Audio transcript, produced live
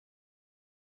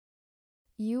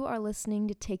You are listening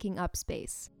to Taking Up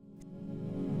Space,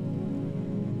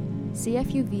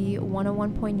 CFUV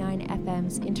 101.9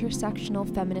 FM's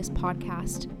intersectional feminist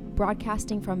podcast,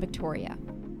 broadcasting from Victoria.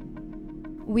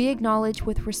 We acknowledge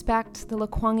with respect the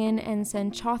Lekwungen and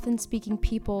Senchothan-speaking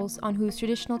peoples on whose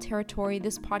traditional territory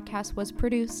this podcast was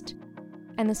produced,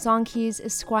 and the Songhees,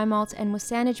 Esquimalt, and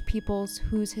Wasanich peoples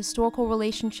whose historical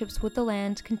relationships with the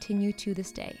land continue to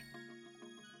this day.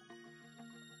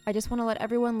 I just want to let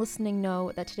everyone listening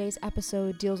know that today's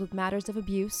episode deals with matters of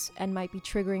abuse and might be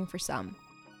triggering for some.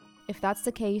 If that's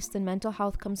the case, then mental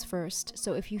health comes first,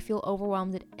 so if you feel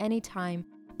overwhelmed at any time,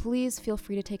 please feel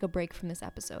free to take a break from this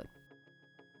episode.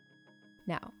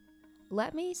 Now,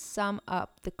 let me sum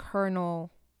up the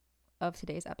kernel of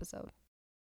today's episode.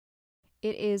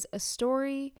 It is a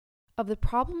story of the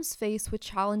problems faced with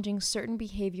challenging certain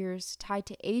behaviors tied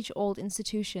to age-old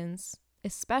institutions,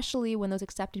 especially when those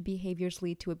accepted behaviors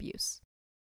lead to abuse,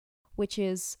 which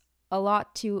is a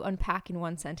lot to unpack in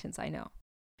one sentence, I know.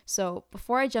 So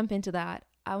before I jump into that,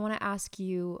 I want to ask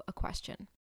you a question.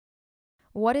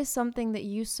 What is something that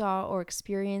you saw or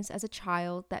experienced as a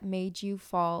child that made you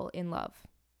fall in love?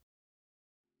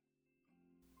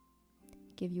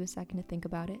 Give you a second to think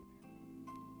about it.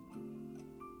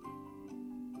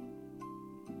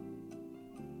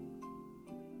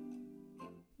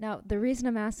 Now, the reason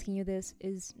I'm asking you this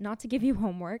is not to give you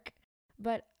homework,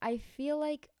 but I feel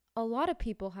like a lot of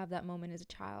people have that moment as a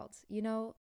child. You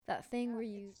know, that thing where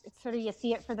it's sort of, you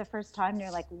see it for the first time and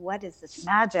you're like, what is this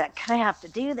magic? I have to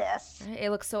do this. It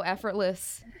looks so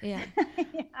effortless. Yeah.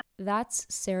 Yeah. That's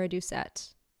Sarah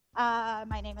Doucette.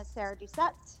 My name is Sarah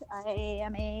Doucette. I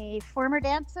am a former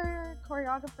dancer,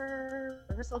 choreographer,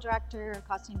 rehearsal director,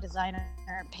 costume designer,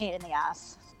 pain in the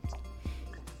ass.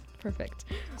 Perfect.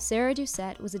 Sarah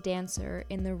Doucette was a dancer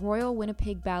in the Royal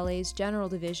Winnipeg Ballet's General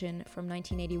Division from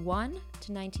 1981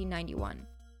 to 1991.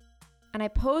 And I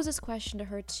posed this question to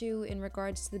her too in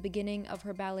regards to the beginning of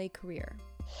her ballet career.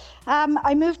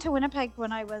 I moved to Winnipeg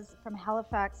when I was from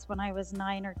Halifax when I was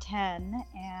 9 or 10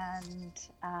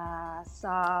 and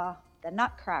saw the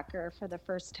Nutcracker for the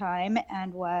first time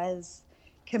and was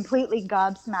completely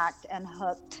gobsmacked and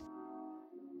hooked.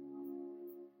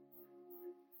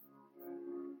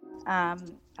 I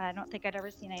don't think I'd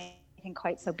ever seen anything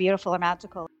quite so beautiful or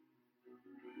magical.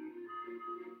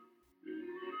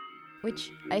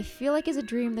 Which I feel like is a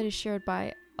dream that is shared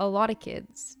by a lot of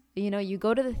kids. You know, you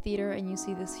go to the theater and you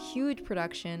see this huge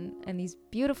production and these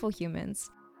beautiful humans.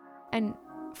 And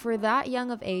for that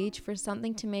young of age, for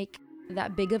something to make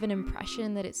that big of an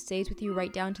impression that it stays with you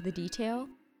right down to the detail.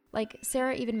 Like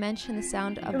Sarah even mentioned the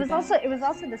sound of it was also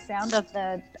the sound of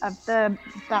the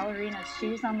ballerinas'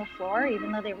 shoes on the floor.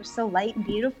 Even though they were so light and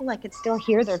beautiful, I could still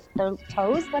hear their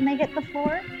toes when they hit the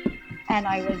floor. And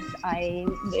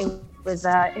it was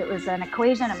an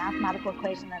equation, a mathematical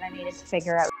equation that I needed to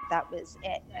figure out. That was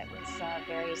it. It was a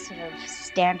very sort of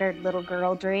standard little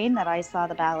girl dream that I saw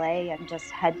the ballet and just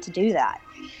had to do that.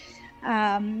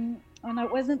 And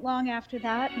it wasn't long after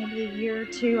that, maybe a year or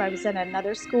two, I was in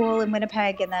another school in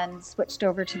Winnipeg and then switched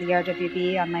over to the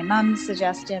RWB on my mom's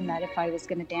suggestion that if I was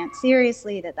going to dance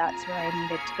seriously, that's where I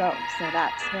needed to go. So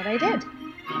that's what I did.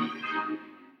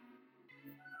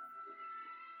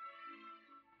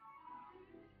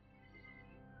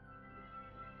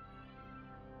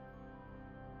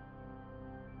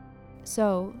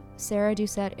 So, Sarah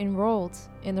Doucette enrolled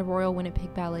in the Royal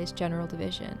Winnipeg Ballet's General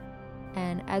Division.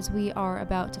 And as we are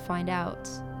about to find out,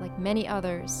 like many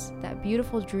others, that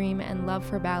beautiful dream and love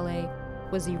for ballet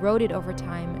was eroded over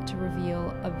time to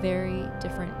reveal a very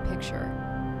different picture.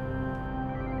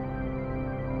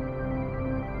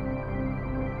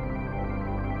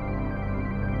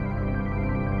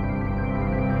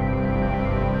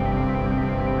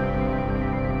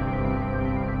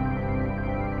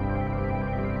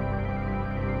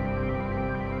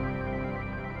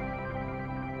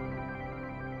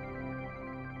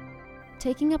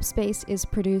 Taking Up Space is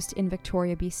produced in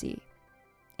Victoria, BC.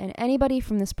 And anybody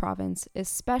from this province,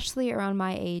 especially around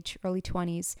my age, early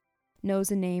 20s, knows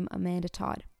the name Amanda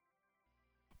Todd.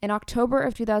 In October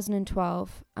of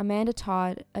 2012, Amanda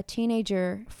Todd, a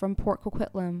teenager from Port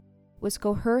Coquitlam, was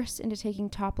coerced into taking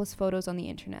topless photos on the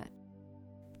internet.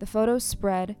 The photos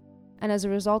spread, and as a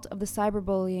result of the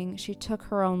cyberbullying, she took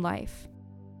her own life.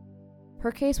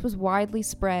 Her case was widely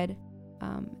spread,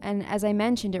 and as I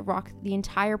mentioned, it rocked the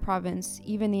entire province,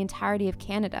 even the entirety of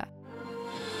Canada.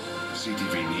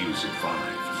 CTV News at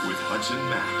 5 with Hudson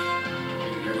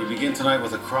Mack. Here we begin tonight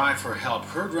with a cry for help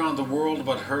heard around the world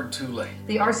but heard too late.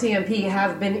 The RCMP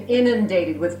have been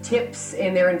inundated with tips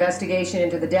in their investigation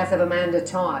into the death of Amanda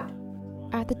Todd.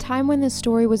 At the time when this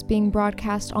story was being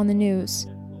broadcast on the news,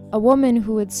 A woman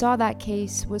who had saw that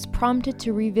case was prompted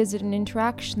to revisit an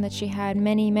interaction that she had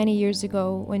many, many years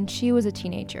ago when she was a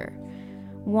teenager,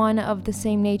 one of the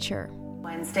same nature.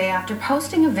 Wednesday, after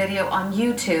posting a video on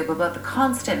YouTube about the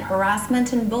constant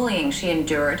harassment and bullying she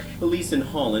endured, police in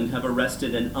Holland have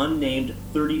arrested an unnamed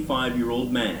 35-year-old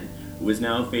man who is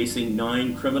now facing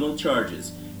 9 criminal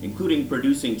charges, including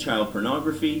producing child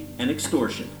pornography and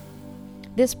extortion.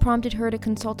 This prompted her to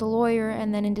consult a lawyer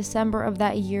and then in December of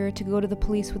that year to go to the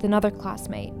police with another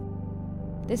classmate.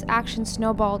 This action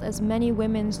snowballed as many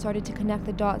women started to connect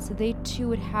the dots that they too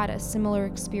had had a similar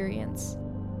experience.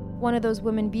 One of those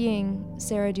women being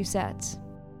Sarah Doucette.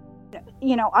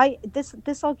 You know,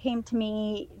 this all came to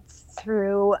me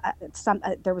through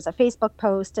there was a Facebook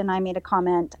post, and I made a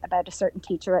comment about a certain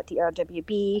teacher at the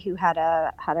RWB who had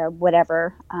a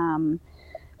whatever,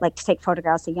 like to take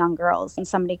photographs of young girls, and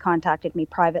somebody contacted me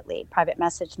private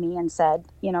messaged me and said,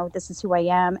 you know, this is who I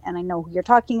am and I know who you're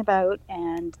talking about,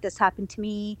 and this happened to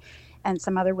me and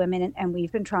some other women, and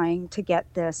we've been trying to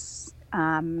get this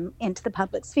into the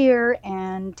public sphere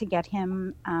and to get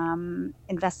him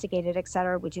investigated,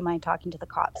 etc. Would you mind talking to the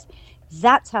cops?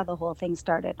 That's how the whole thing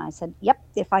started. And I said, yep,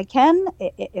 if I can,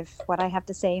 if what I have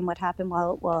to say and what happened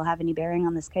will have any bearing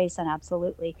on this case, then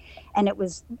absolutely. And it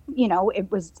was, you know,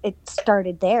 it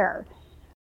started there.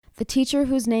 The teacher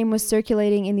whose name was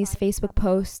circulating in these Facebook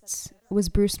posts was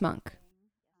Bruce Monk.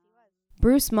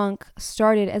 Bruce Monk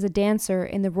started as a dancer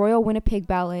in the Royal Winnipeg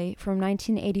Ballet from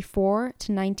 1984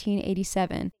 to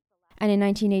 1987, and in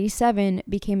 1987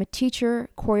 became a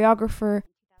teacher, choreographer,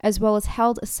 as well as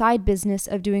held a side business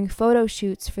of doing photo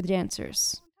shoots for the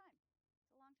dancers.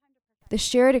 The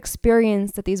shared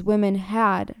experience that these women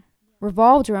had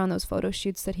revolved around those photo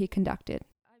shoots that he conducted.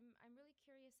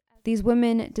 These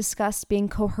women discussed being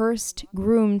coerced,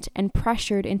 groomed, and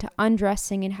pressured into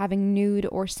undressing and having nude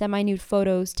or semi-nude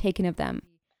photos taken of them.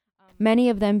 Many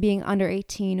of them being under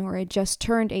 18 or had just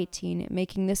turned 18,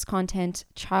 making this content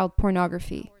child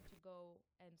pornography.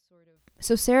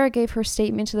 So Sarah gave her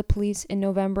statement to the police in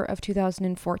November of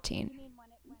 2014.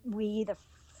 We, the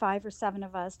 5 or 7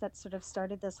 of us that sort of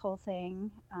started this whole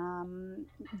thing,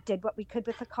 did what we could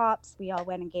with the cops. We all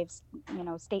went and gave, you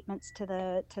know, statements to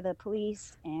the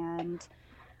police, and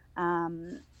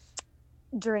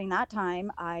during that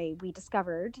time, we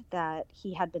discovered that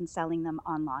he had been selling them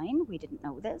online. We didn't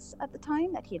know this at the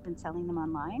time, that he had been selling them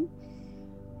online.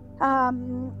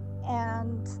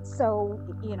 And so,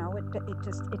 you know, it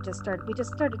just started. We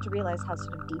just started to realize how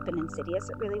sort of deep and insidious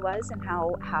it really was, and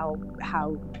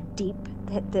how deep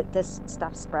this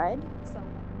stuff spread.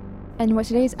 And what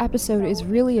today's episode is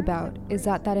really about is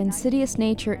that insidious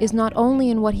nature is not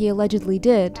only in what he allegedly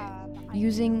did,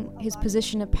 using his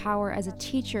position of power as a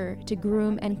teacher to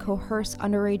groom and coerce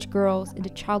underage girls into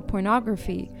child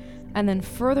pornography, and then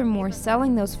furthermore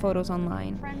selling those photos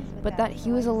online, but that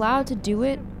he was allowed to do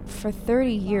it for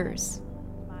 30 years.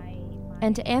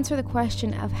 And to answer the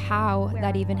question of how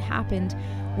that even happened,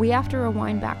 we have to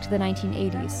rewind back to the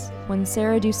 1980s, when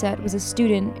Sarah Doucette was a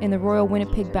student in the Royal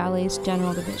Winnipeg Ballet's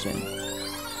General Division.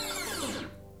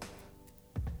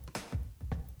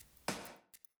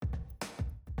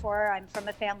 I'm from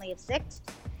a family of 6.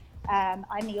 I'm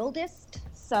the oldest,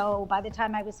 so by the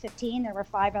time I was 15, there were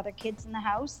 5 other kids in the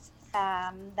house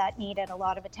that needed a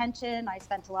lot of attention. I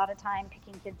spent a lot of time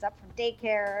picking kids up from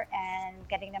daycare and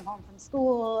getting them home from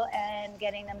school and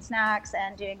getting them snacks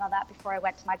and doing all that before I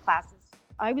went to my classes.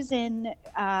 I was in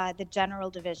the general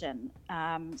division.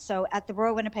 So at the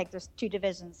Royal Winnipeg, there's 2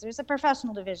 divisions. There's a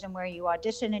professional division where you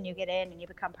audition and you get in and you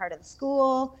become part of the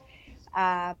school.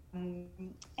 And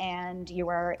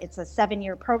it's a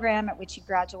 7-year program at which you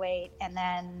graduate, and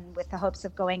then with the hopes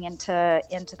of going into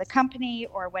the company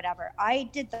or whatever. I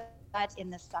did that in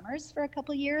the summers for a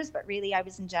couple of years, but really I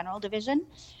was in general division.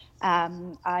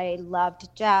 I loved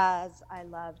jazz, I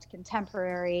loved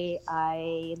contemporary,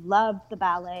 I loved the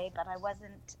ballet, but I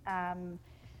wasn't,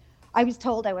 I was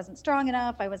told I wasn't strong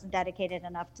enough, I wasn't dedicated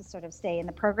enough to sort of stay in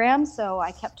the program, so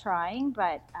I kept trying,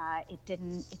 but it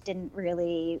didn't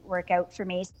really work out for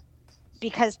me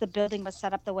because the building was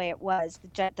set up the way it was.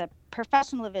 The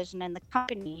professional division and the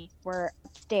company were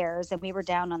upstairs, and we were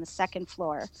down on the 2nd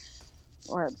floor,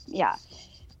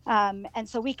 and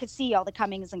so we could see all the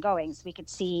comings and goings. We could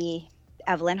see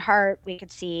Evelyn Hart, we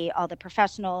could see all the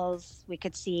professionals, we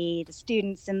could see the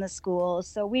students in the school.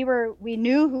 So we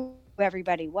knew who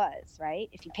everybody was, right?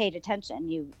 If you paid attention,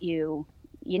 you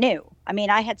knew. I mean,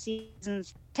 I had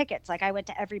seasons tickets. Like, I went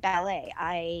to every ballet.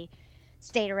 I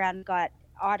stayed around and got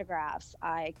autographs.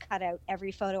 I cut out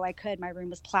every photo I could. My room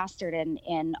was plastered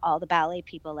in all the ballet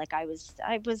people. Like,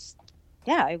 it was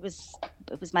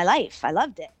my life. I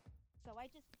loved it.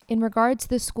 In regards to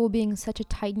the school being such a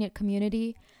tight-knit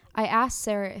community, I asked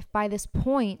Sarah if by this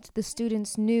point the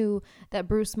students knew that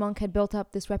Bruce Monk had built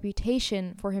up this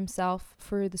reputation for himself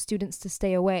for the students to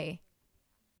stay away.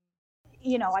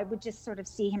 You know, I would just sort of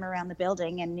see him around the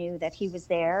building and knew that he was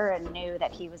there and knew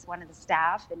that he was one of the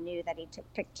staff and knew that he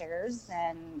took pictures.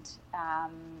 And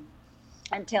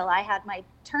until I had my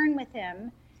turn with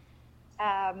him,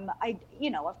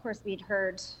 of course, we'd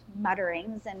heard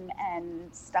mutterings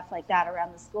and stuff like that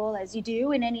around the school, as you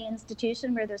do in any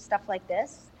institution where there's stuff like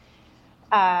this.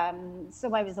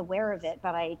 So I was aware of it,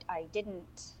 but I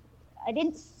didn't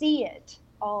see it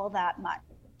all that much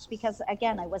because,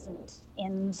 again, I wasn't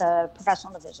in the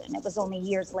professional division. It was only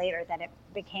years later that it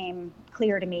became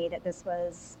clear to me that this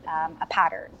was a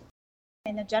pattern.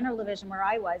 In the general division where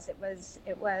I was, it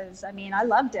was, I mean, I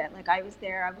loved it. Like, I was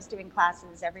there, I was doing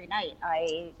classes every night.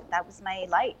 That was my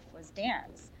life, was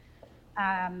dance.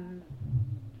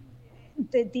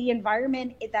 The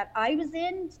environment that I was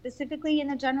in, specifically in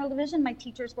the general division, my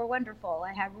teachers were wonderful.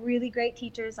 I had really great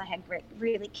teachers. I had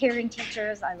really caring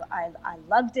teachers. I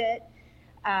loved it.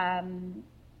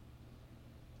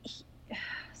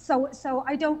 So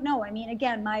I don't know. I mean,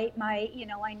 again, I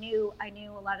knew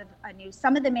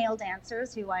some of the male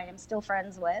dancers who I am still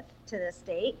friends with to this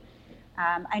date.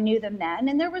 I knew them then,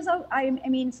 and there was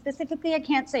specifically I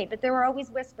can't say, but there were always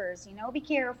whispers, be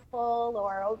careful,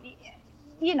 or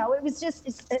it was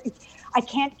just. I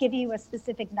can't give you a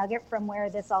specific nugget from where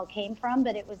this all came from,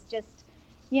 but it was just.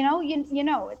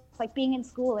 It's like being in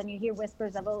school and you hear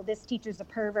whispers of, oh, this teacher's a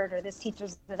pervert or this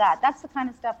teacher's that. That's the kind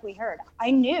of stuff we heard.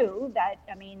 I knew that,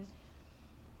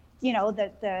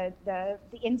 the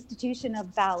institution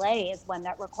of ballet is one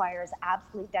that requires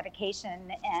absolute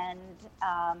dedication and,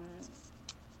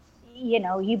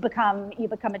 you become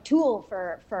a tool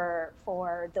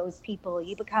for those people.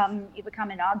 You become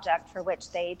an object for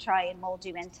which they try and mold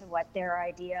you into what their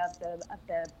idea of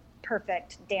the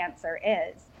perfect dancer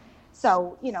is.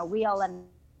 So, we all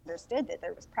understood that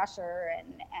there was pressure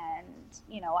and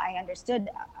I understood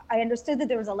that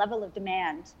there was a level of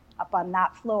demand up on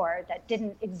that floor that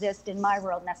didn't exist in my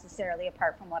world necessarily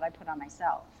apart from what I put on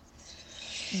myself.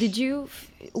 Did you,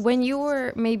 when you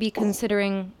were maybe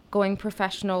considering going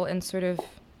professional and sort of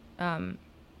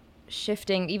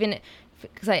shifting, even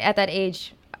because at that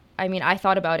age, I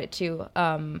thought about it too,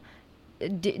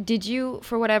 did you,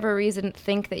 for whatever reason,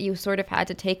 think that you sort of had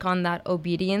to take on that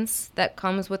obedience that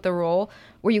comes with the role?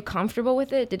 Were you comfortable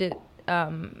with it? Did it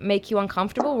make you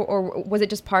uncomfortable, or was it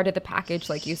just part of the package,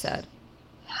 like you said?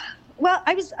 Well,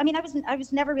 I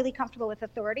was never really comfortable with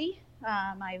authority.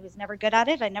 I was never good at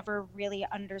it. I never really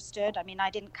understood. I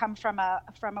didn't come from a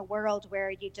world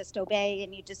where you just obey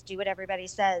and you just do what everybody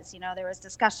says. There was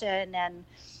discussion, and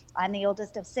I'm the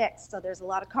oldest of 6, so there's a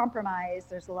lot of compromise.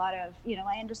 There's a lot of,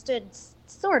 I understood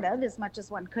sort of as much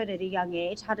as one could at a young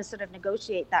age how to sort of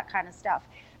negotiate that kind of stuff.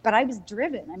 But I was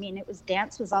driven.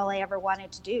 Dance was all I ever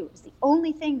wanted to do. It was the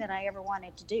only thing that I ever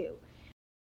wanted to do.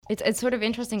 It's sort of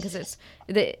interesting because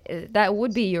that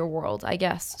would be your world, I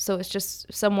guess. So it's just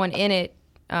someone in it,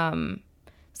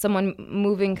 someone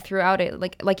moving throughout it,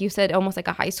 like you said, almost like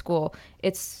a high school.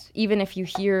 It's even if you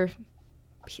hear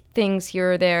things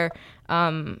here or there,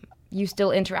 you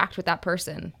still interact with that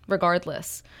person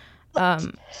regardless.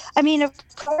 Of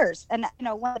course. And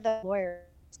one of the lawyers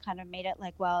kind of made it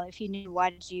like, well, if you knew, why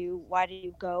did you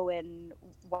go and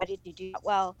why did you do that?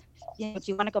 Well, do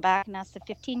you want to go back and ask the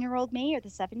 15-year-old me or the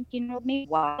 17-year-old me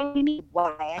why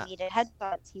I needed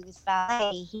headshots? He was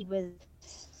ballet. He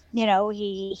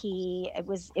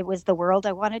was, it was the world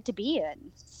I wanted to be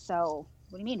in. So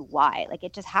what do you mean why? Like,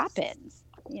 it just happens.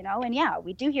 And yeah,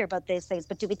 we do hear about these things,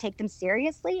 but do we take them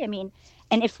seriously? And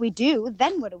if we do,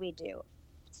 then what do we do?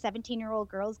 17-year-old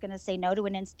girl is going to say no to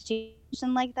an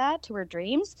institution like that, to her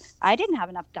dreams? I didn't have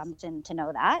enough gumption to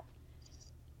know that.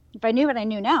 If I knew what I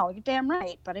knew now, you're damn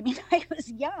right. But I was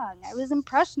young. I was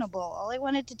impressionable. All I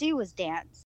wanted to do was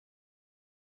dance.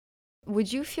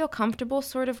 Would you feel comfortable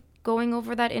sort of going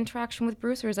over that interaction with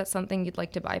Bruce, or is that something you'd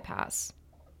like to bypass?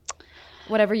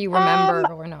 Whatever you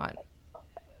remember or not.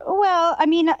 Well, I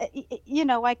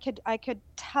could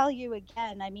tell you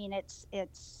again.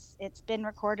 It's been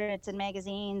recorded. It's in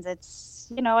magazines.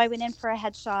 I went in for a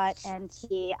headshot and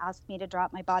he asked me to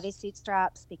drop my bodysuit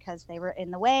straps because they were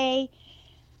in the way,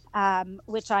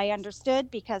 which I understood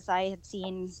because I had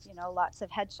seen, lots of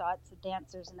headshots of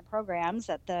dancers in the programs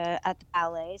at the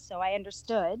ballet. So I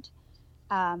understood.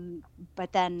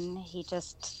 But then he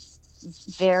just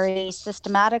very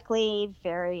systematically,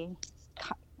 very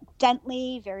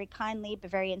gently, very kindly,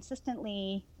 but very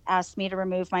insistently asked me to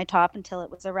remove my top until it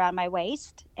was around my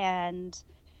waist. And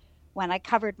When I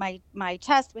covered my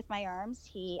chest with my arms,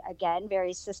 he again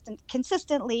very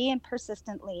consistently and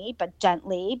persistently, but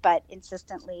gently, but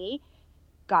insistently,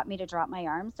 got me to drop my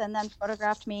arms and then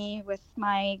photographed me with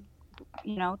my,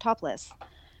 topless.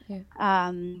 Yeah.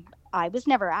 I was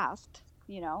never asked,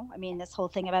 I mean, this whole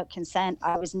thing about consent,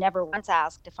 I was never once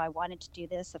asked if I wanted to do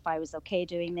this, if I was okay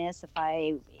doing this,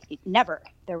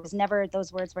 there was never,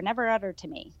 those words were never uttered to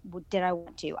me. Did I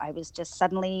want to? I was just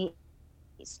suddenly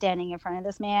standing in front of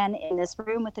this man in this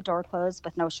room with the door closed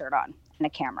with no shirt on and a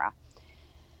camera.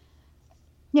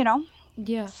 Yeah.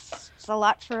 It's a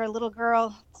lot for a little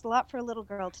girl. It's a lot for a little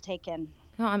girl to take in.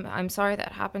 No, I'm sorry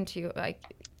that happened to you.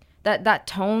 Like that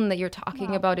tone that you're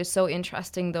talking about is so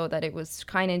interesting, though, that it was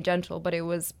kind and gentle, but it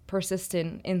was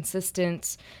persistent,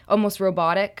 insistent, almost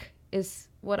robotic is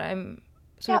what I'm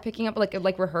sort of picking up,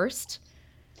 like rehearsed.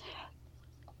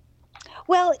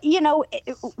 Well,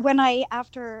 when I,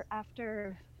 after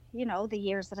the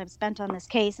years that I've spent on this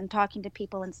case and talking to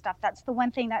people and stuff, that's the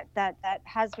one thing that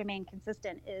has remained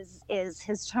consistent is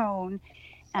his tone.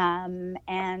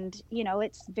 And,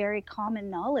 it's very common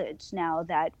knowledge now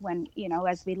that when,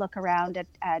 as we look around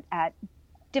at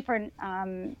different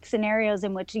scenarios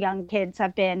in which young kids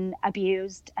have been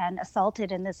abused and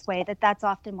assaulted in this way, that's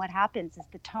often what happens is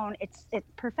the tone, it's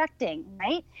perfecting,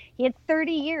 right? He had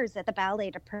 30 years at the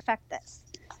ballet to perfect this.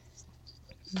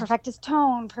 Perfect his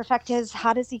tone, perfect his,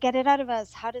 how does he get it out of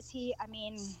us? How does he,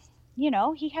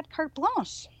 he had carte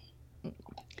blanche.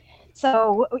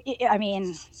 So,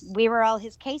 we were all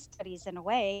his case studies in a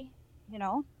way,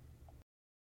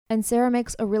 And Sarah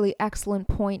makes a really excellent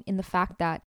point in the fact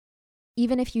that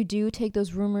even if you do take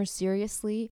those rumors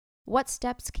seriously, what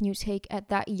steps can you take at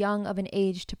that young of an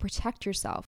age to protect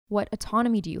yourself? What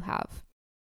autonomy do you have?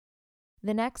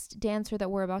 The next dancer that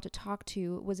we're about to talk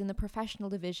to was in the professional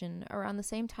division around the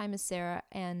same time as Sarah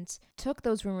and took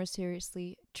those rumors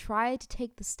seriously, tried to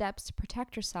take the steps to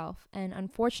protect herself, and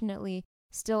unfortunately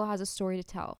still has a story to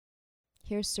tell.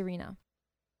 Here's Serena.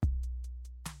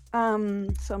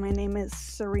 So my name is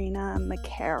Serena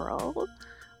McCarroll.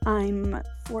 I'm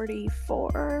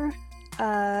 44.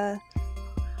 I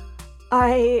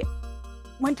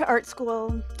went to art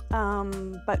school,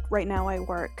 but right now I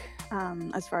work,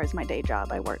 as far as my day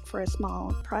job, I work for a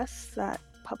small press that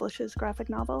publishes graphic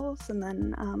novels, and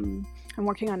then I'm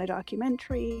working on a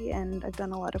documentary, and I've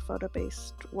done a lot of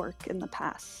photo-based work in the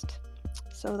past.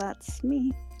 So that's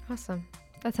me. Awesome.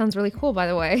 That sounds really cool, by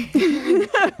the way.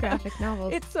 Graphic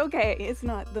novels. It's okay. It's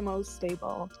not the most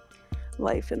stable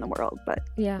life in the world, but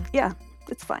yeah,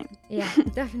 it's fine. Yeah,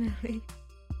 definitely.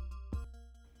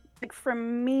 Like for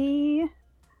me,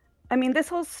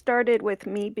 this all started with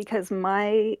me because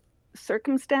my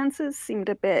circumstances seemed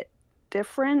a bit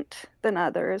different than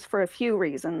others for a few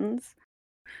reasons.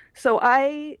 So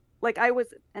I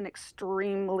was an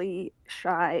extremely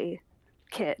shy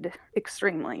kid,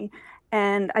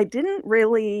 and I didn't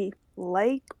really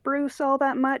like Bruce all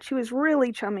that much. He was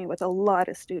really chummy with a lot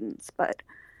of students, but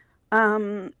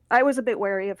I was a bit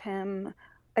wary of him.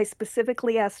 I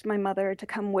specifically asked my mother to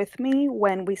come with me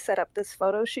when we set up this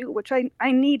photo shoot, which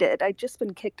I needed. I'd just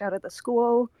been kicked out of the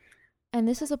school. And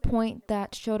this is a point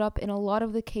that showed up in a lot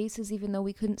of the cases, even though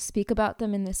we couldn't speak about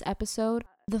them in this episode.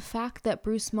 The fact that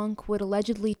Bruce Monk would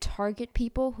allegedly target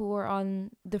people who were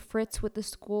on the fritz with the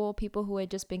school, people who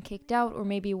had just been kicked out or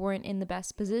maybe weren't in the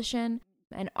best position,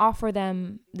 and offer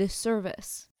them this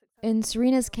service. In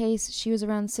Serena's case, she was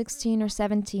around 16 or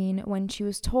 17 when she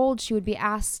was told she would be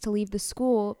asked to leave the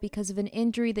school because of an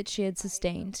injury that she had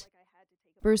sustained.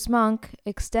 Bruce Monk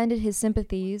extended his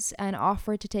sympathies and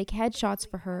offered to take headshots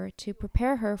for her to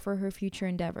prepare her for her future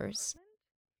endeavors.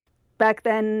 Back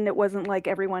then, it wasn't like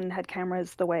everyone had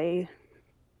cameras the way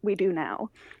we do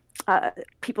now.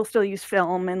 People still use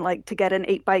film, and to get an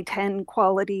 8x10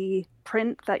 quality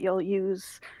print that you'll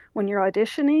use when you're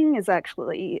auditioning is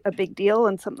actually a big deal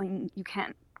and something you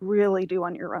can't really do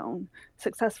on your own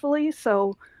successfully.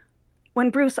 So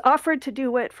when Bruce offered to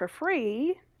do it for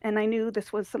free, and I knew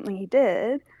this was something he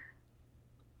did,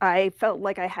 I felt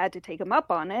like I had to take him up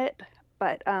on it,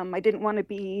 but I didn't want to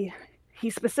be... He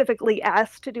specifically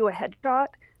asked to do a headshot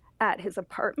at his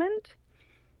apartment.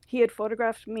 He had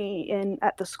photographed me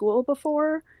at the school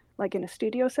before, like in a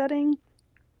studio setting,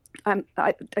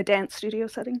 a dance studio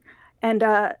setting. And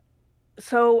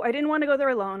so I didn't want to go there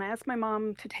alone. I asked my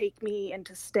mom to take me and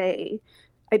to stay.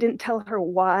 I didn't tell her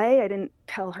why. I didn't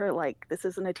tell her, this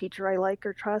isn't a teacher I like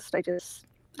or trust. I just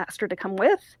asked her to come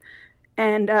with.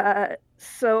 And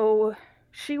so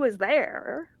she was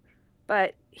there,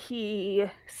 but he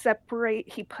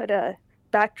put a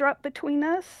backdrop between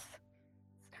us.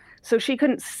 So she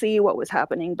couldn't see what was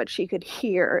happening, but she could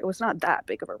hear. It was not that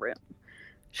big of a room.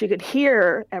 she could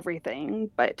hear everything,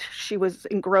 but she was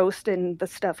engrossed in the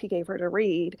stuff he gave her to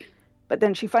read. But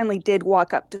then she finally did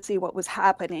walk up to see what was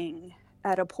happening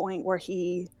at a point where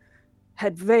he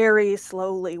had very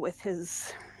slowly, with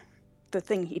the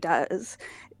thing he does,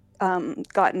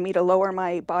 gotten me to lower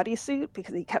my bodysuit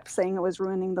because he kept saying it was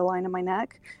ruining the line of my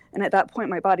neck. And at that point,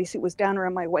 my bodysuit was down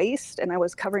around my waist and I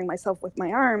was covering myself with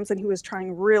my arms, and he was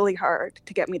trying really hard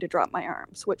to get me to drop my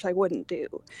arms, which I wouldn't do.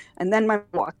 And then my mom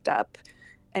walked up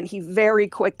and he very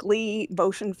quickly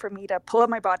motioned for me to pull up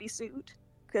my bodysuit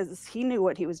because he knew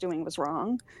what he was doing was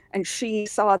wrong. And she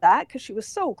saw that because she was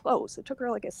so close. It took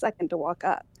her like a second to walk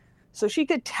up. So she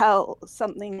could tell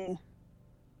something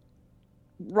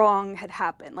wrong had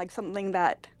happened, like something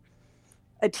that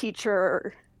a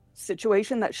teacher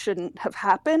situation that shouldn't have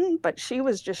happened, but she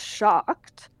was just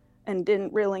shocked and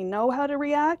didn't really know how to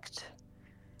react.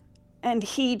 And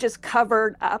he just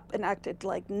covered up and acted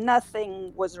like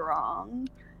nothing was wrong.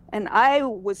 And I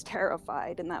was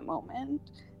terrified in that moment.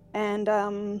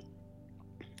 And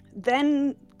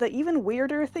then the even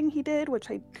weirder thing he did, which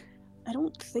I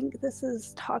don't think this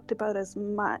is talked about as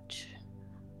much,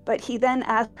 but he then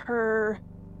asked her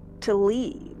to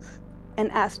leave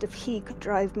and asked if he could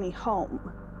drive me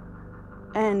home.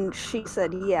 And she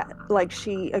said, yeah, like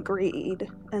she agreed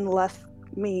and left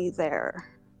me there.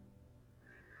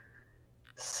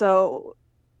 So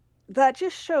that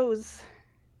just shows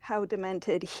how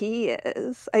demented he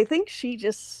is. I think she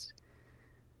just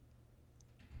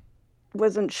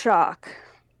was in shock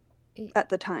at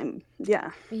the time.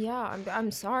 Yeah. Yeah, I'm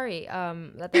sorry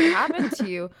that happened to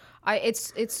you.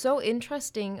 It's so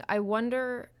interesting. I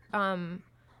wonder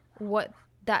what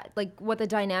the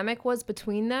dynamic was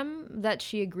between them that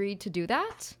she agreed to do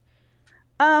that.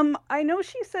 I know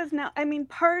she says now, I mean,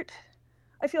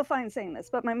 I feel fine saying this,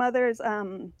 but my mother's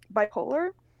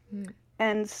bipolar.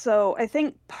 And so I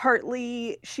think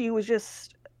partly she was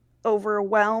just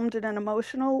overwhelmed and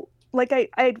emotional. Like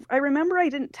I remember I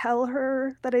didn't tell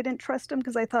her that I didn't trust him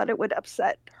because I thought it would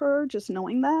upset her just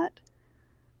knowing that.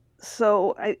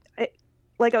 So I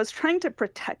was trying to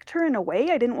protect her in a way.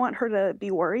 I didn't want her to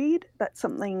be worried that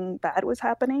something bad was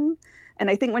happening. And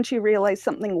I think when she realized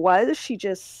something was, she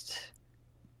just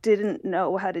didn't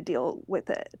know how to deal with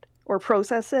it or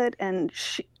process it. And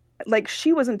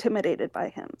she was intimidated by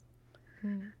him.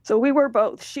 So we were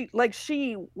both, she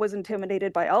was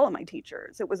intimidated by all of my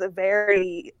teachers. It was a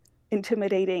very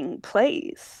intimidating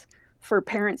place for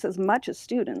parents as much as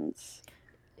students.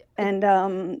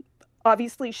 And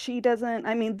obviously she doesn't,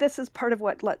 I mean, this is part of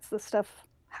what lets this stuff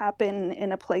happen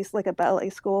in a place like a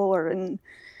ballet school or in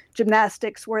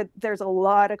gymnastics where there's a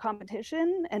lot of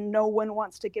competition and no one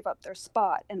wants to give up their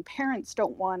spot. And parents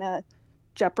don't want to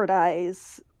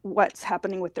jeopardize what's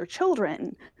happening with their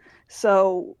children.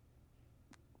 So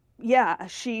yeah,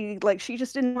 she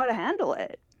just didn't know how to handle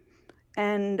it.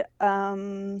 And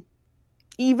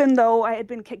even though I had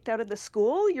been kicked out of the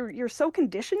school, you're so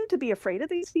conditioned to be afraid of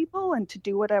these people and to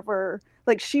do whatever.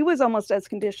 Like she was almost as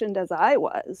conditioned as I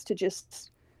was to just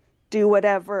do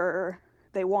whatever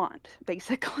they want,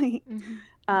 basically.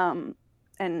 And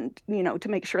to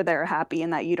make sure they're happy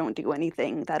and that you don't do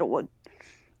anything that would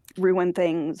ruin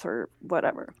things or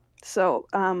whatever. So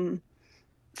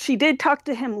she did talk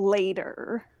to him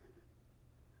later.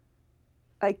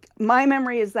 Like my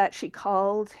memory is that she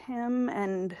called him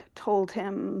and told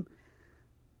him,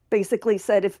 basically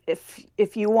said,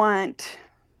 if you want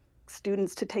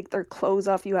students to take their clothes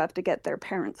off, you have to get their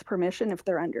parents' permission if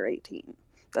they're under 18.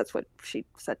 That's what she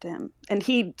said to him. And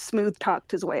he smooth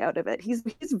talked his way out of it. He's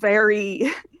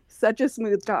very such a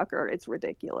smooth talker. It's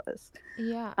ridiculous.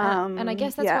 Yeah. And I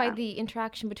guess that's why the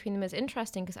interaction between them is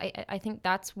interesting, because I think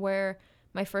that's where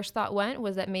my first thought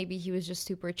was that maybe he was just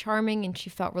super charming and she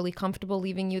felt really comfortable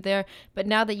leaving you there. But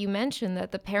now that you mention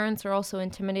that the parents are also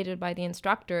intimidated by the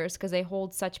instructors because they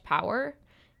hold such power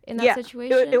in that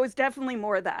situation. It was definitely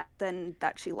more that than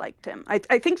that she liked him.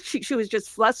 I think she was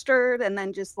just flustered and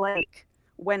then just like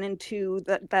went into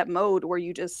that mode where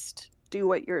you just do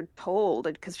what you're told,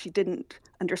 because she didn't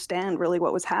understand really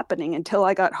what was happening until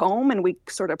I got home and we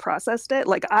sort of processed it.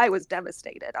 Like I was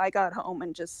devastated. I got home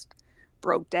and just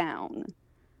broke down.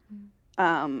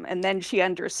 And then she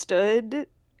understood,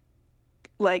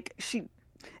 like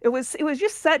it was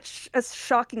just such a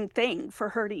shocking thing for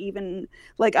her to even,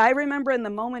 like, I remember in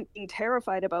the moment being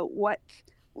terrified about what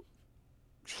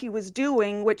he was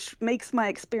doing, which makes my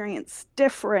experience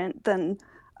different than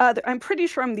other. I'm pretty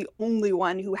sure I'm the only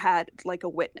one who had like a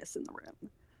witness in the room.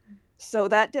 So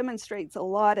that demonstrates a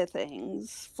lot of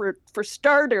things. For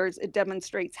starters, it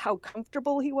demonstrates how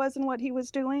comfortable he was in what he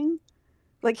was doing.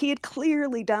 Like he had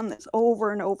clearly done this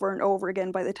over and over and over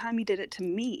again by the time he did it to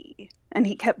me. And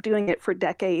he kept doing it for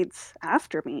decades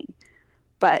after me.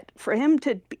 But for him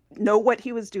to know what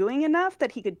he was doing enough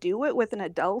that he could do it with an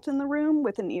adult in the room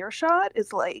with an earshot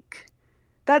is like,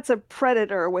 that's a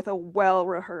predator with a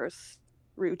well-rehearsed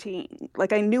routine.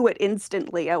 Like, I knew it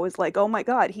instantly. I was like, oh my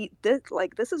God,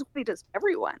 this is what he does to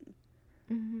everyone.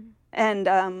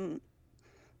 Mm-hmm.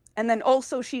 And then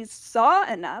also she saw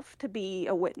enough to be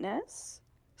a witness.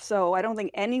 So I don't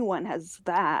think anyone has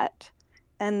that.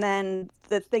 And then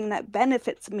the thing that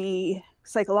benefits me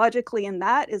psychologically in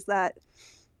that is that,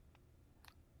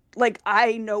 like,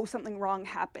 I know something wrong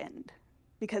happened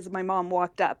because my mom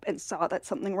walked up and saw that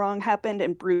something wrong happened,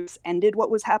 and Bruce ended what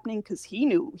was happening because he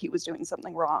knew he was doing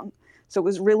something wrong. So it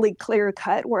was really clear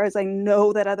cut, whereas I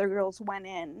know that other girls went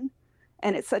in,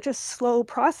 and it's such a slow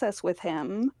process with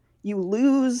him. You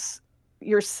lose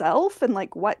yourself and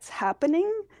like what's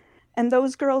happening. And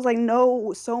those girls, I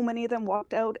know so many of them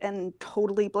walked out and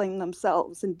totally blamed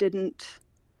themselves and didn't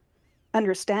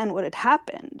understand what had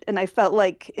happened. And I felt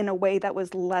like in a way that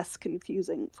was less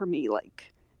confusing for me.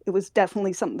 Like, it was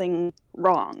definitely something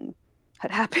wrong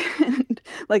had happened.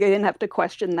 Like, I didn't have to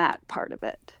question that part of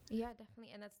it. Yeah,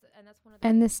 definitely. And that's one of the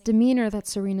And this demeanor that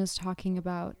Serena's talking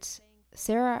about,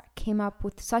 Sarah came up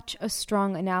with such a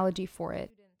strong analogy for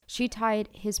it. She tied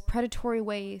his predatory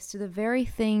ways to the very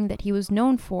thing that he was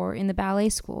known for in the ballet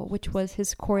school, which was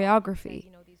his choreography.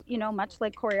 You know, much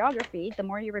like choreography, the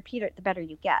more you repeat it, the better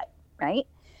you get, right?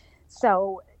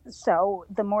 So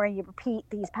the more you repeat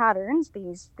these patterns,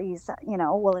 these you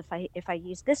know, well, if I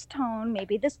use this tone,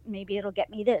 maybe it'll get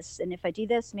me this, and if I do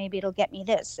this, maybe it'll get me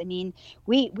this. I mean,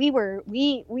 we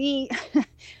we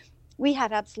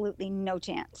had absolutely no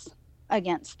chance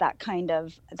against that kind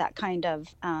of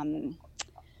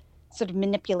sort of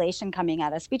manipulation coming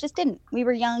at us. We just didn't. We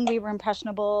were young, we were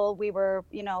impressionable, we were,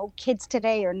 you know, kids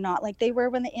today are not like they were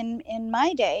when in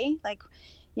my day. Like,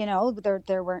 you know,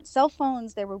 there weren't cell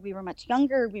phones, we were much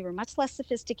younger, we were much less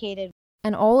sophisticated.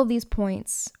 And all of these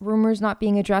points, rumors not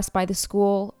being addressed by the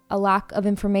school, a lack of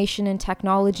information and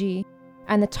technology,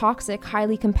 and the toxic,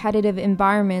 highly competitive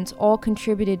environment all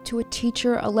contributed to a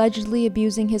teacher allegedly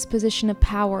abusing his position of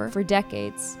power for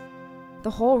decades. The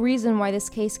whole reason why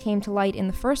this case came to light in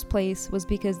the first place was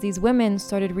because these women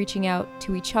started reaching out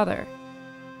to each other.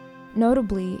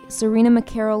 Notably, Serena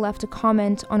McCarroll left a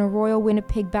comment on a Royal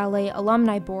Winnipeg Ballet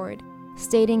alumni board,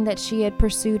 stating that she had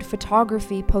pursued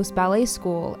photography post-ballet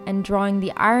school, and drawing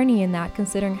the irony in that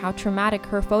considering how traumatic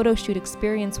her photo shoot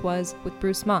experience was with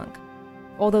Bruce Monk,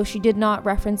 although she did not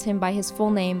reference him by his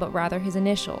full name but rather his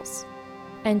initials.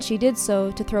 And she did so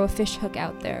to throw a fishhook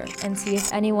out there and see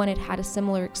if anyone had had a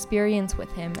similar experience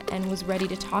with him and was ready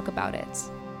to talk about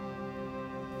it.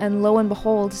 And lo and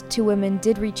behold, 2 women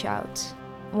did reach out,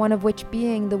 one of which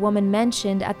being the woman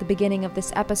mentioned at the beginning of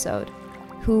this episode,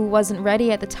 who wasn't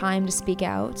ready at the time to speak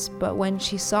out, but when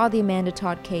she saw the Amanda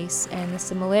Todd case and the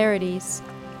similarities,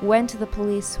 went to the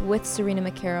police with Serena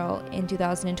McCarroll in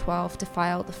 2012 to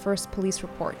file the first police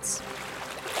reports.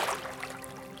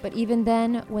 But even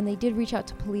then, when they did reach out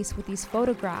to police with these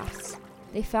photographs,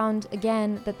 they found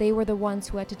again that they were the ones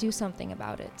who had to do something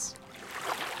about it.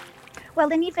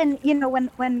 Well, and even, you know,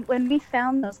 when we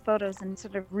found those photos and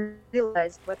sort of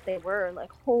realized what they were,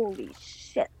 like, holy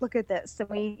shit, look at this. So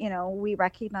we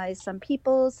recognized some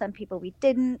people we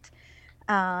didn't.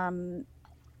 I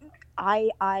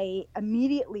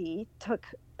immediately took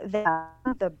I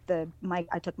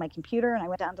took my computer and I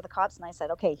went down to the cops and I said,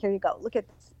 okay, here you go. Look at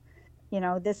this. You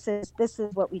know, this is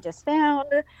what we just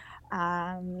found.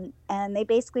 And they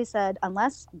basically said,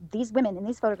 unless these women in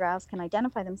these photographs can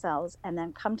identify themselves and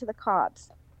then come to the cops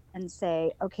and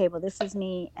say, okay, well, this is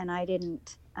me and I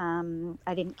didn't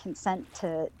consent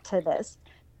to this,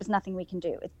 there's nothing we can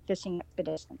do. It's fishing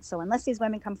expedition. So unless these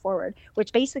women come forward,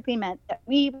 which basically meant that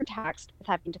we were taxed with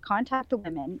having to contact the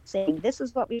women saying, this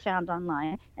is what we found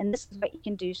online and this is what you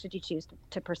can do should you choose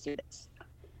to pursue this.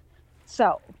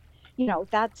 So, you know,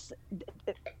 that's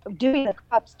doing the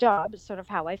cop's job is sort of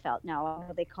how I felt. Now,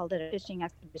 they called it a fishing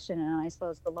expedition, and I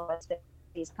suppose the law is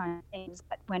these kind of things.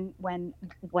 But when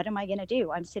what am I going to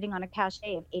do? I'm sitting on a cache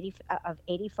of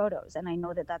 80 photos, and I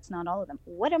know that that's not all of them.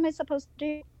 What am I supposed to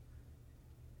do?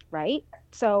 Right?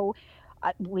 So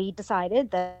we decided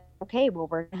that, okay, well,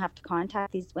 we're going to have to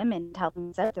contact these women and tell them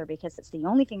it's out there because it's the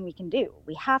only thing we can do.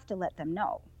 We have to let them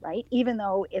know, right? Even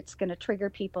though it's going to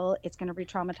trigger people, it's going to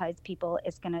re-traumatize people,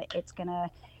 it's going to,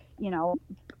 you know,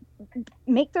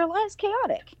 make their lives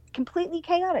chaotic, completely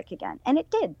chaotic again. And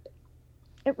it did.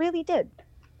 It really did.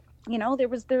 You know, there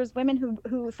was women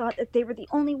who thought that they were the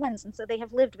only ones, and so they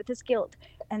have lived with this guilt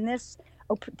and this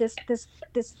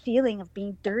feeling of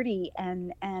being dirty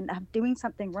and of doing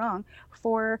something wrong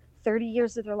for 30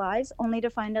 years of their lives only to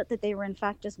find out that they were in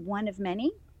fact just one of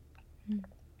many.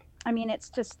 I mean, it's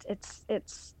just,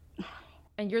 it's.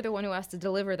 And you're the one who has to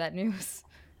deliver that news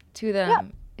to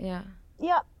them. Yeah.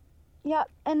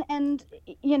 And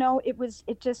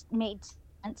it just made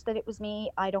sense that it was me.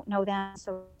 I don't know them,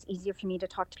 so it's easier for me to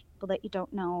talk to people that you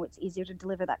don't know. It's easier to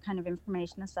deliver that kind of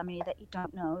information to somebody that you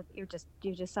don't know. You're just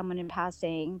someone in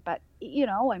passing. But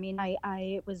I mean,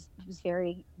 it was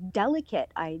very delicate.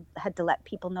 I had to let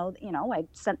people know that, I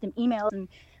sent them emails, and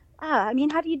I mean,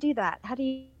 how do you do that? How do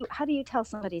you tell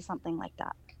somebody something like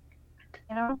that?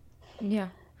 Yeah.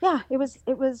 It was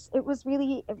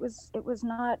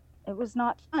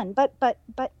not fun,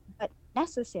 but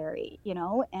necessary,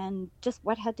 and just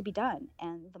what had to be done.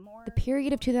 And the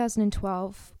period of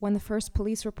 2012, when the first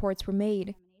police reports were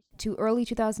made, to early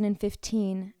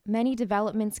 2015, many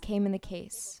developments came in the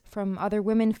case, from other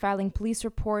women filing police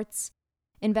reports,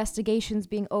 investigations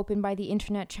being opened by the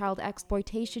Internet Child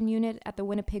Exploitation Unit at the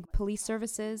Winnipeg Police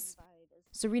Services,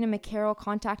 Serena McCarroll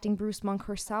contacting Bruce Monk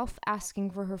herself,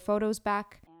 asking for her photos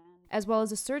back, as well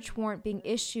as a search warrant being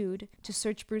issued to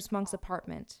search Bruce Monk's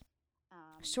apartment.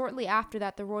 Shortly after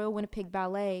that, the Royal Winnipeg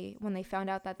Ballet, when they found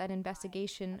out that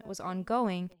investigation was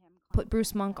ongoing, put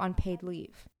Bruce Monk on paid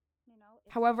leave.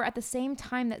 However, at the same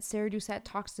time that Sarah Doucette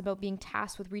talks about being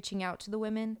tasked with reaching out to the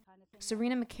women,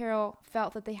 Serena McCarroll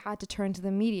felt that they had to turn to the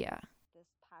media.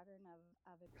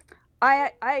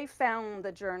 I found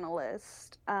the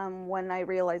journalist when I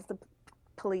realized the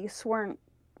police weren't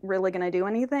really going to do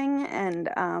anything, and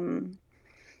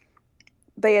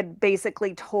they had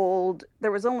basically told,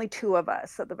 there was only 2 of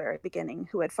us at the very beginning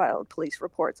who had filed police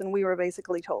reports, and we were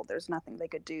basically told there's nothing they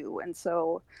could do. And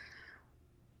so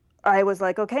I was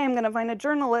like, okay, I'm going to find a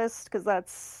journalist, because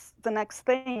that's the next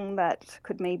thing that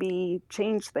could maybe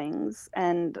change things.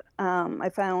 And I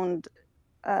found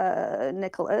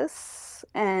Nicholas,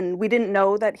 and we didn't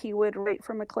know that he would write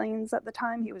for Maclean's at the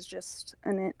time. He was just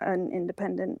an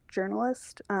independent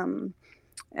journalist.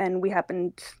 And we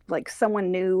happened,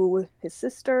 someone knew his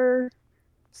sister,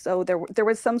 so there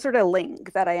was some sort of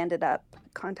link that I ended up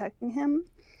contacting him.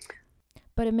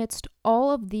 But amidst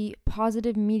all of the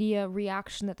positive media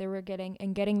reaction that they were getting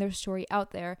and getting their story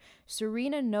out there,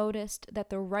 Serena noticed that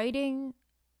the writing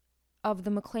of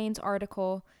the Maclean's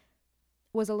article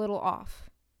was a little off.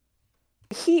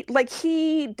 He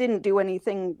didn't do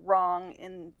anything wrong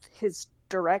in his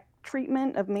direct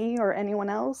treatment of me or anyone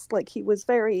else. He was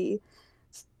very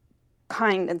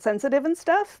kind and sensitive and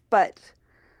stuff,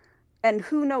 and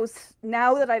who knows,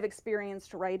 now that I've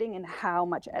experienced writing and how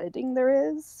much editing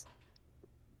there is,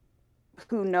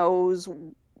 who knows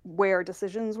where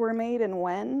decisions were made and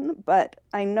when. But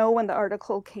I know when the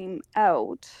article came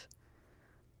out,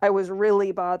 I was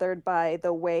really bothered by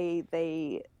the way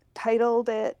they titled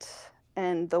it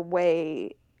and the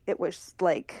way it was,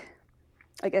 I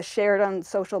guess, shared on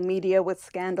social media with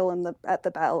scandal at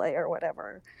the ballet or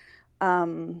whatever.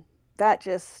 That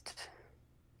just,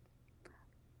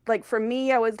 for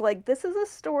me, I was like, this is a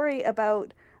story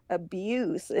about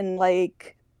abuse in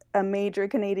a major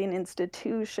Canadian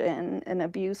institution and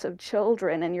abuse of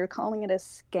children, and you're calling it a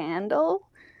scandal?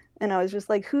 And I was just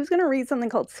like, who's going to read something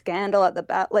called Scandal at the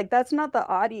back? That's not the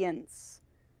audience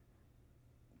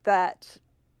that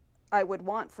I would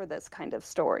want for this kind of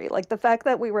story. The fact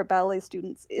that we were ballet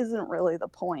students isn't really the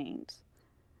point.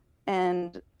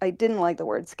 And I didn't like the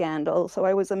word scandal, so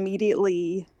I was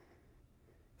immediately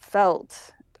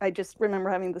I just remember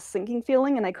having this sinking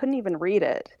feeling, and I couldn't even read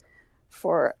it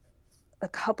for a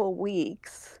couple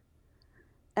weeks.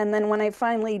 And then when I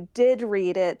finally did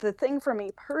read it, the thing for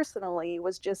me personally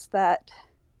was just that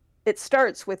it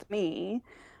starts with me.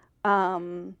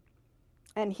 And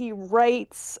he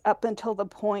writes up until the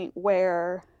point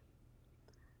where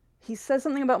he says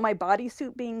something about my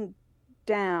bodysuit being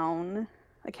down.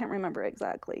 I can't remember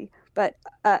exactly, but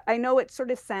I know it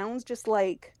sort of sounds just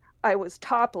like I was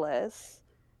topless.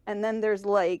 And then there's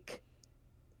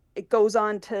it goes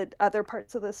on to other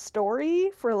parts of the story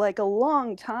for a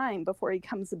long time before he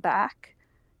comes back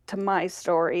to my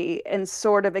story and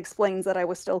sort of explains that I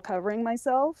was still covering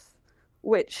myself,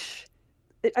 which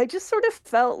I just sort of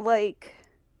felt like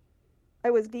I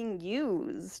was being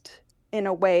used in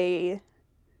a way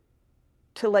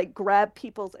to grab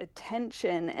people's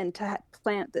attention and to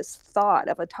plant this thought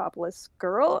of a topless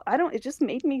girl. It just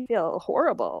made me feel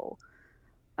horrible.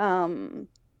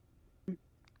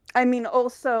 I mean,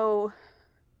 also,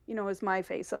 it was my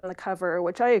face on the cover,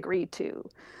 which I agreed to,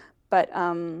 but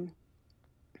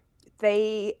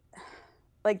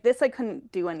like this I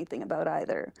couldn't do anything about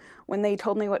either. When they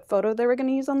told me what photo they were going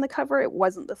to use on the cover, it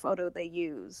wasn't the photo they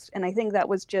used. And I think that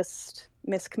was just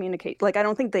miscommunication. Like, I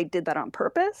don't think they did that on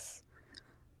purpose,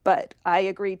 but I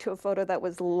agreed to a photo that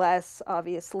was less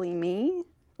obviously me.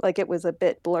 Like, it was a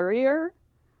bit blurrier.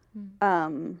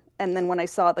 And then when I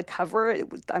saw the cover,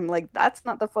 I'm like, that's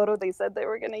not the photo they said they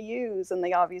were going to use. And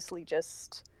they obviously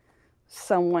just,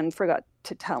 someone forgot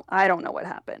to tell. I don't know what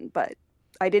happened, but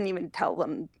I didn't even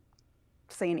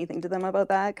say anything to them about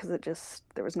that because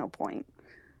there was no point.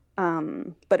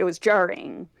 But it was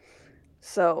jarring.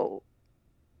 So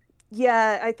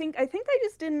yeah, I think I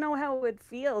just didn't know how it would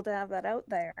feel to have that out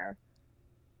there.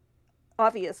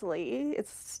 Obviously,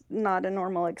 it's not a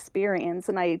normal experience,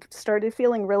 and I started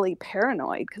feeling really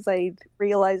paranoid because I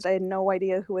realized I had no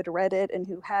idea who had read it and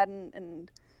who hadn't,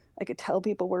 and I could tell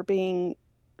people were being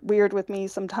weird with me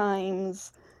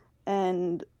sometimes,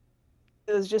 and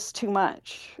it was just too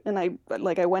much. And I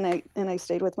went and I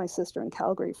stayed with my sister in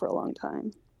Calgary for a long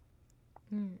time.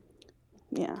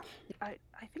 Yeah. I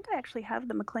think I actually have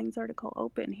the Maclean's article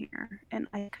open here, and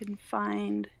I couldn't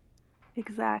find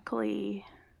exactly.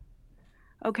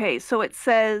 Okay, so it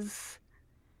says,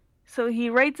 so he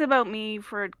writes about me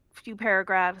for a few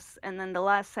paragraphs, and then the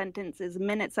last sentence is,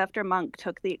 minutes after Monk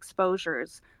took the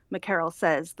exposures, McCarroll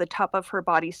says, the top of her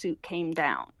bodysuit came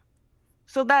down.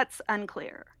 So that's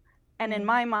unclear. And in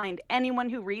my mind, anyone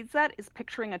who reads that is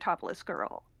picturing a topless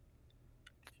girl.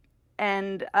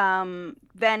 And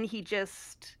then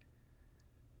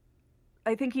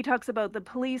I think he talks about the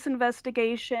police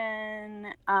investigation,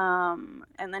 and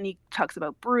then he talks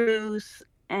about Bruce,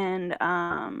 and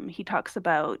he talks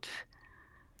about,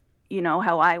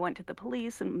 how I went to the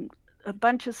police and a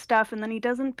bunch of stuff, and then he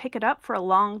doesn't pick it up for a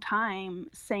long time,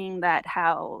 saying that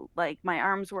how, like, my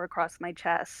arms were across my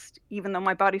chest, even though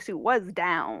my bodysuit was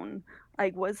down,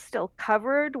 I was still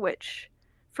covered, which,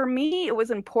 for me, it was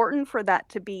important for that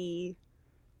to be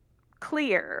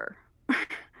clear.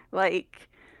 Like,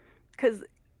 because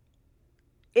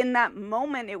in that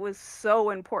moment, it was so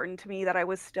important to me that I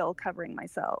was still covering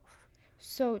myself.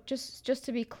 So just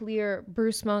to be clear,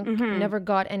 Bruce Monk never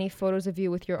got any photos of you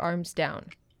with your arms down?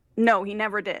 No, he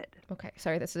never did. Okay,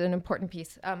 sorry, this is an important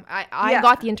piece. I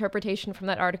got the interpretation from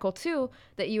that article too,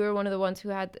 that you were one of the ones who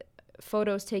had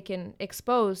photos taken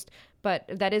exposed, but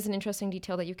that is an interesting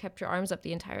detail that you kept your arms up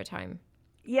the entire time.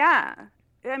 Yeah.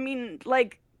 I mean,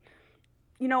 like,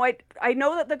 I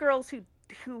know that the girls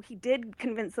who he did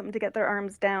convince them to get their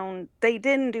arms down, they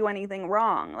didn't do anything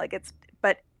wrong.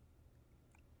 But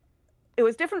it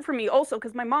was different for me also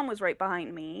because my mom was right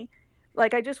behind me.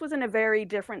 Like, I just was in a very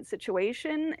different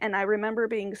situation, and I remember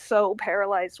being so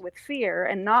paralyzed with fear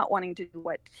and not wanting to do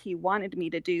what he wanted me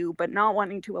to do, but not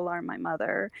wanting to alarm my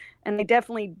mother. And I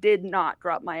definitely did not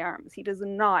drop my arms. He does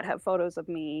not have photos of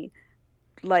me,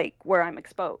 like, where I'm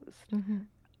exposed.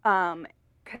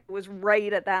 It was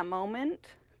right at that moment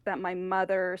that my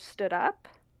mother stood up.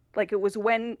 Like, it was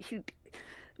when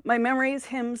my memory is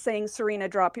him saying, Serena,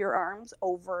 drop your arms,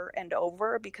 over and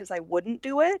over, because I wouldn't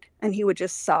do it. And he would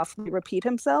just softly repeat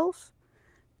himself.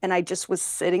 And I just was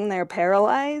sitting there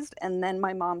paralyzed. And then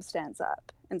my mom stands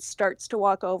up and starts to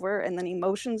walk over. And then he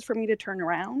motions for me to turn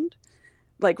around,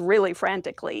 like, really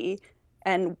frantically.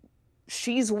 And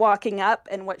she's walking up.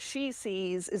 And what she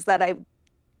sees is that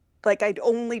I'd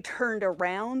only turned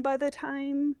around by the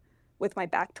time, with my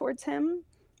back towards him,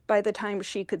 by the time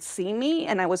she could see me,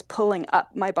 and I was pulling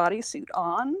up my bodysuit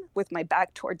on with my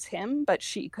back towards him, but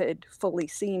she could fully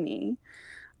see me.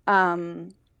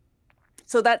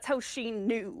 So that's how she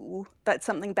knew that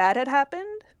something bad had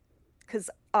happened, because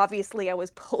obviously I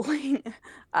was pulling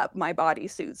up my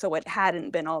bodysuit, so it hadn't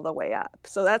been all the way up.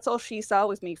 So that's all she saw,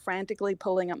 was me frantically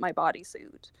pulling up my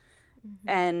bodysuit.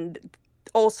 And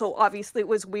also, obviously, it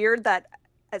was weird that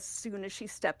as soon as she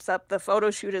steps up, the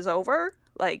photo shoot is over.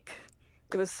 Like,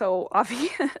 it was so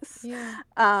obvious. Yeah.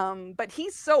 But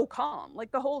he's so calm.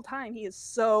 Like, the whole time, he is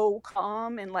so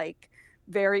calm and, like,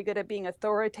 very good at being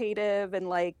authoritative. And,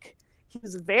 like, he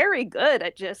was very good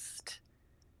at just,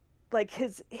 like,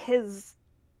 his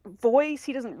voice.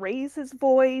 He doesn't raise his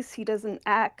voice. He doesn't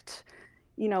act,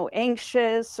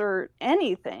 anxious or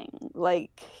anything.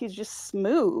 Like, he's just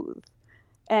smooth.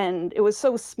 And it was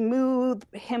so smooth,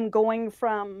 him going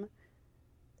from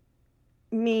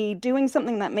me doing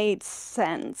something that made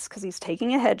sense, because he's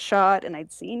taking a headshot, and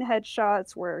I'd seen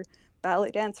headshots where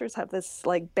ballet dancers have this,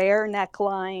 like, bare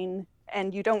neckline,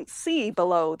 and you don't see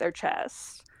below their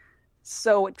chest.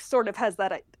 So it sort of has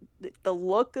that, the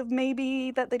look of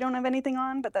maybe that they don't have anything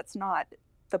on, but that's not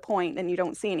the point, and you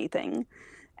don't see anything.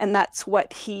 And that's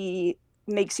what he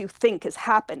makes you think is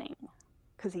happening,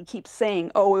 because he keeps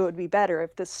saying, oh, it would be better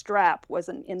if the strap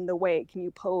wasn't in the way. Can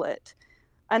you pull it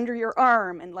under your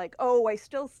arm? And like, oh, I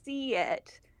still see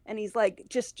it. And he's like,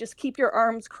 just keep your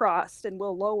arms crossed and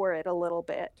we'll lower it a little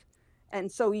bit.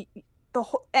 And so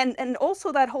and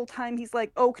also that whole time he's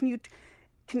like, oh, can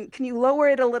you lower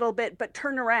it a little bit, but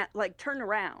turn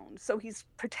around. So he's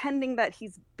pretending that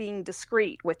he's being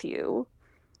discreet with you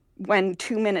when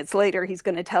 2 minutes later he's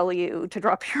going to tell you to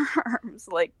drop your arms,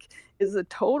 like, is a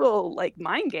total like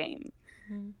mind game.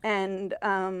 And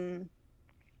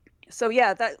so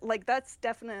yeah, that's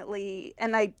definitely,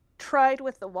 and I tried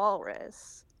with the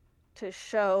walrus to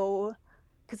show,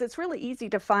 because it's really easy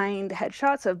to find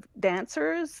headshots of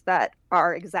dancers that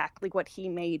are exactly what he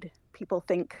made people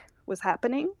think was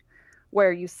happening,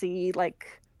 where you see,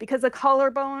 like, because a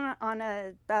collarbone on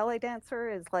a ballet dancer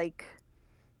is like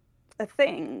a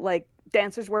thing, like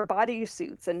dancers wear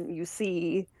bodysuits and you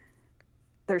see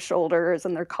their shoulders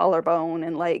and their collarbone,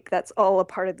 and like that's all a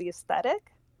part of the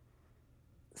aesthetic.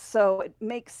 So it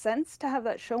makes sense to have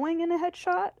that showing in a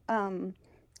headshot,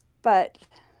 but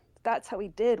that's how he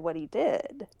did what he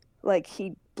did. Like,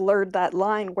 he blurred that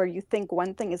line where you think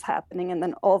one thing is happening and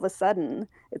then all of a sudden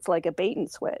it's like a bait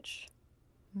and switch.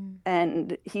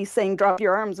 And he's saying drop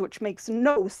your arms, which makes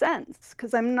no sense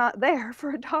because I'm not there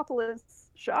for a topless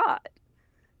shot,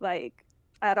 like,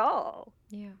 at all.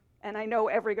 Yeah. And I know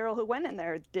every girl who went in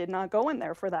there did not go in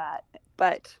there for that,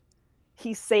 but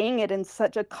he's saying it in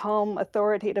such a calm,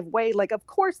 authoritative way. Like, of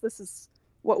course, this is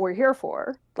what we're here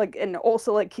for. Like, and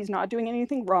also, like, he's not doing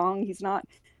anything wrong. He's not,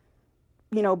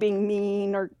 being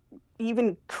mean or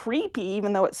even creepy,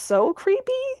 even though it's so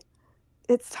creepy.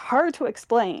 It's hard to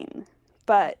explain,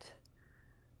 but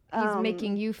he's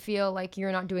making you feel like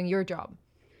you're not doing your job,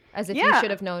 as if you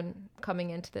should have known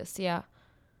coming into this. Yeah.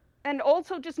 And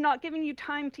also just not giving you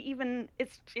time to even,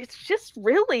 it's just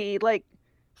really, like,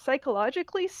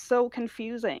 psychologically so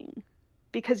confusing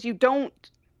because you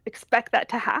don't expect that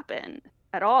to happen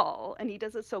at all. And he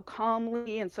does it so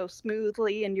calmly and so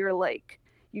smoothly, and you're like,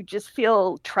 you just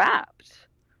feel trapped.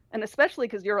 And especially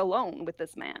because you're alone with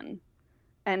this man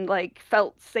and, like,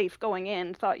 felt safe going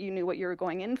in, thought you knew what you were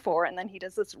going in for. And then he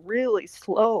does this really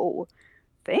slow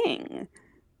thing.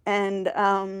 And,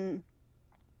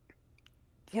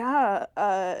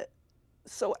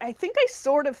 so I think I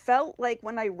sort of felt like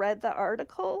when I read the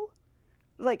article,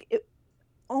 like, it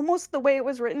almost the way it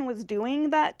was written was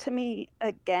doing that to me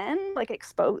again, like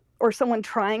expose, or someone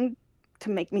trying to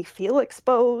make me feel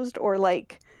exposed, or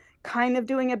like kind of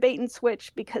doing a bait and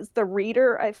switch, because the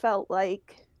reader, I felt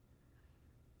like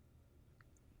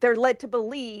they're led to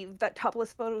believe that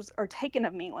topless photos are taken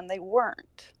of me when they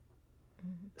weren't.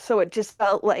 So it just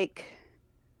felt like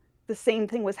the same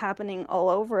thing was happening all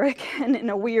over again in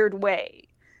a weird way.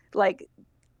 Like,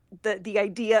 the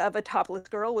idea of a topless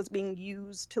girl was being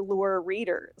used to lure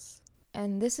readers.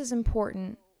 And this is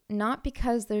important, not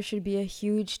because there should be a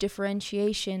huge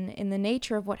differentiation in the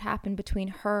nature of what happened between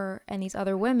her and these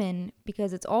other women,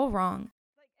 because it's all wrong.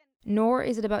 Nor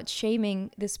is it about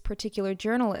shaming this particular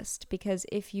journalist, because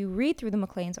if you read through the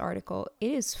Maclean's article,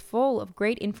 it is full of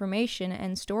great information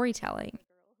and storytelling.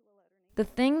 The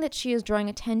thing that she is drawing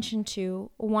attention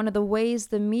to, one of the ways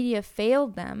the media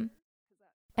failed them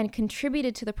and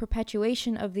contributed to the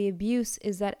perpetuation of the abuse,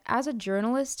 is that as a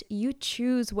journalist, you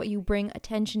choose what you bring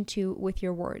attention to with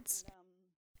your words.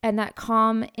 And that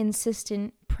calm,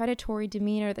 insistent, predatory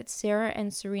demeanor that Sarah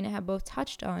and Serena have both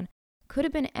touched on could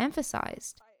have been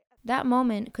emphasized. That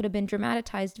moment could have been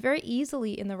dramatized very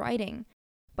easily in the writing,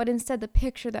 but instead the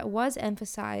picture that was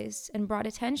emphasized and brought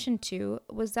attention to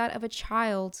was that of a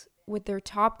child with their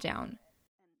top down.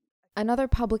 Another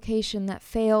publication that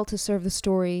failed to serve the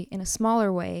story in a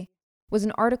smaller way was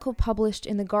an article published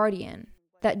in The Guardian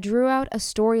that drew out a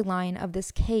storyline of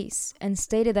this case and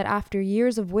stated that after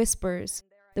years of whispers,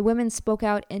 the women spoke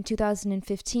out in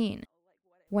 2015,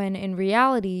 when in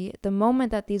reality, the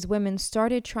moment that these women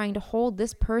started trying to hold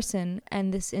this person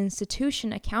and this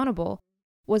institution accountable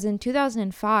was in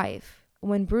 2005,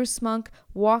 when Bruce Monk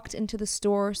walked into the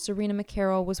store Serena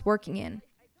McCarroll was working in.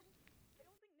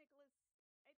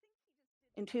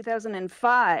 In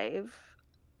 2005,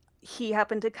 he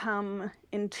happened to come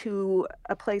into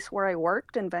a place where I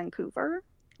worked in Vancouver,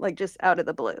 like just out of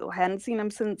the blue. I hadn't seen him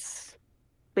since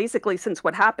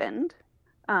what happened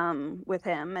with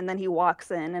him. And then he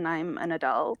walks in and I'm an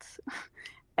adult.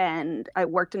 And I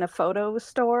worked in a photo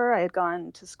store. I had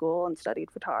gone to school and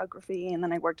studied photography. And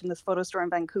then I worked in this photo store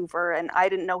in Vancouver. And I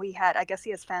didn't know I guess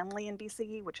he has family in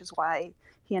BC, which is why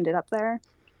he ended up there.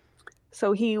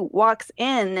 So he walks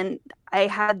in, and I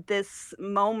had this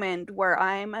moment where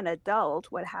I'm an adult.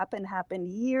 What happened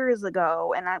years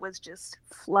ago, and I was just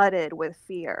flooded with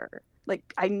fear.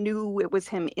 Like, I knew it was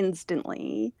him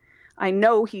instantly. I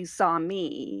know he saw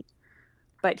me,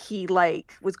 but he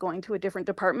like was going to a different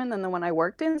department than the one I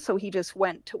worked in, so he just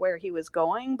went to where he was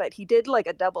going, but he did like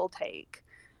a double take.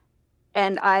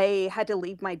 And I had to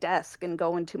leave my desk and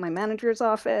go into my manager's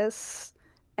office,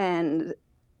 and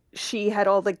she had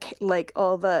all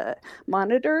the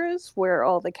monitors where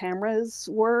all the cameras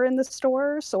were in the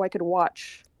store, so I could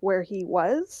watch where he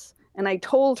was. And I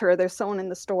told her, there's someone in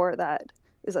the store that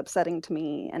is upsetting to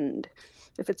me, and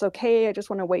if it's okay, I just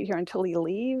want to wait here until he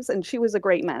leaves. And she was a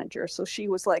great manager, so she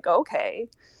was like, okay.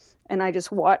 And I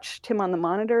just watched him on the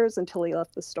monitors until he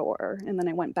left the store, and then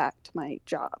I went back to my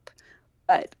job.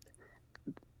 But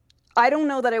I don't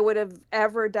know that I would have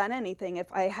ever done anything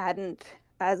if I hadn't,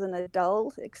 as an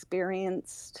adult,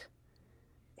 experienced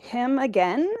him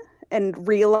again and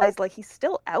realized like he's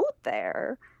still out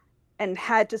there, and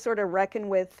had to sort of reckon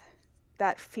with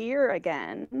that fear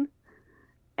again.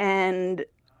 And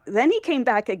then he came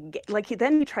back again,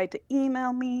 then he tried to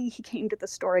email me. He came to the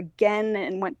store again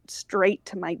and went straight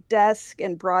to my desk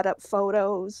and brought up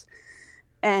photos.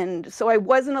 And so I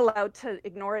wasn't allowed to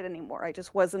ignore it anymore. I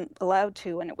just wasn't allowed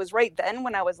to. And it was right then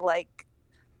when I was like,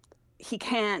 he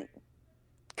can't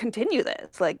continue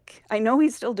this. Like, I know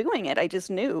he's still doing it. I just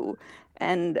knew.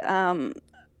 And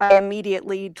I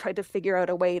immediately tried to figure out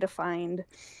a way to find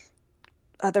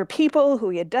other people who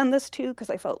he had done this to,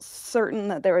 because I felt certain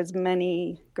that there was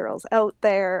many girls out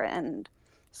there. And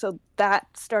so that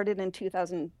started in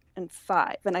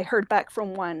 2005. And I heard back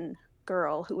from one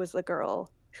girl who was the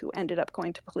girl who ended up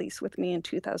going to police with me in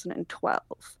 2012.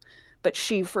 But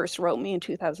she first wrote me in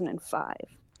 2005.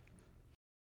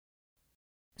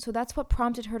 So that's what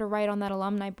prompted her to write on that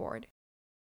alumni board.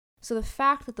 So the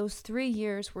fact that those 3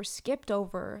 years were skipped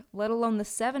over, let alone the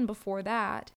 7 before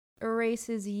that,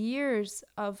 erases years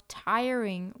of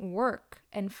tiring work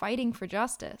and fighting for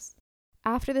justice.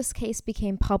 After this case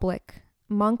became public,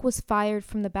 Monk was fired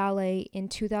from the ballet in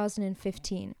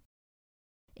 2015.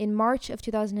 In March of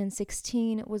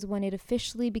 2016 was when it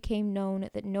officially became known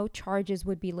that no charges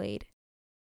would be laid.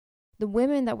 The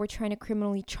women that were trying to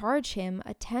criminally charge him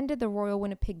attended the Royal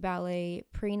Winnipeg Ballet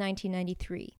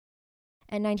pre-1993.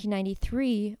 And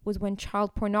 1993 was when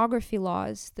child pornography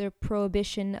laws, the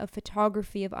prohibition of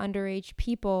photography of underage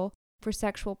people for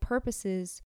sexual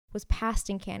purposes, was passed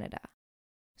in Canada.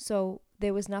 So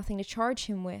there was nothing to charge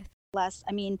him with.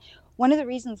 One of the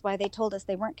reasons why they told us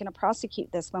they weren't going to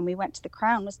prosecute this when we went to the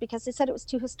Crown was because they said it was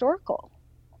too historical.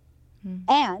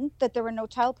 And that there were no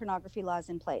child pornography laws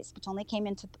in place, which only came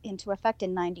into effect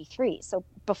in 93. So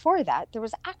before that, there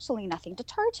was actually nothing to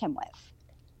charge him with.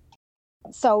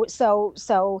 So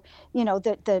the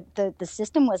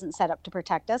system wasn't set up to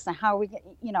protect us. And how are we,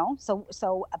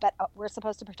 but we're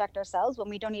supposed to protect ourselves when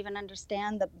we don't even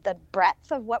understand the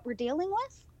breadth of what we're dealing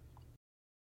with.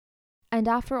 And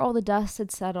after all the dust had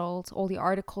settled, all the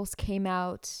articles came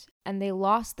out, and they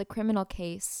lost the criminal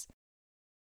case,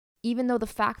 even though the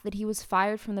fact that he was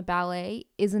fired from the ballet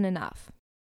isn't enough.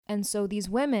 And so these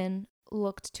women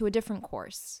looked to a different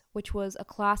course, which was a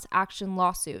class action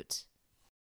lawsuit.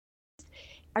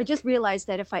 I just realized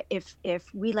that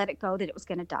if we let it go, that it was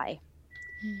going to die.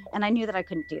 And I knew that I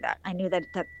couldn't do that. I knew that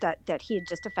he had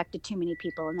just affected too many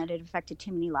people, and that it affected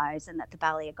too many lives, and that the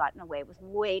ballet had gotten away with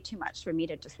way too much for me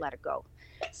to just let it go.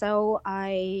 So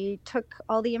I took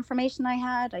all the information I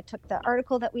had. I took the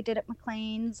article that we did at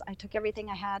Maclean's. I took everything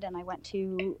I had, and I went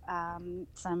to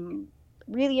some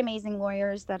really amazing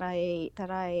lawyers that I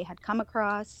had come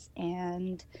across,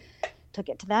 and took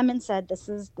it to them and said, this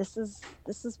is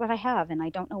what I have, and I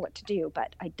don't know what to do,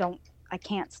 but I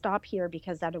can't stop here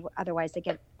because otherwise they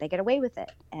get away with it.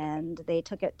 And they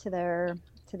took it to the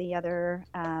other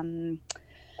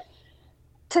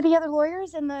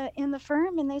lawyers in the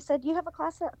firm, and they said, you have a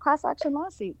class action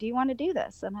lawsuit. Do you want to do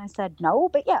this? And I said, no,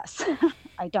 but yes.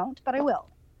 I don't, but I will.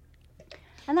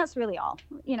 And that's really all,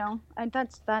 and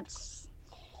that's.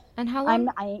 And how long?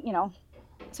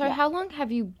 Sorry, yeah. How long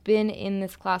have you been in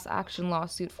this class action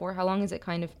lawsuit for? How long has it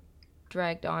kind of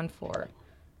dragged on for?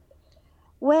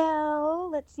 Well,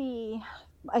 let's see.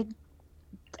 I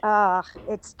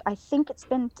think it's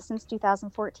been since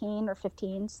 2014 or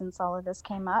 15 since all of this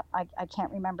came up. I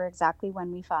can't remember exactly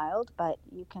when we filed, but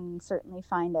you can certainly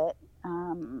find it.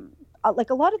 Like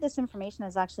a lot of this information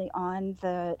is actually on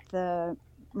the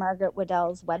Margaret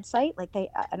Waddell's website. I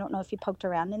don't know if you poked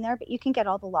around in there, but you can get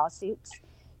all the lawsuits.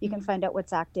 You can find out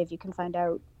what's active. You can find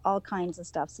out all kinds of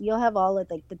stuff. So you'll have all of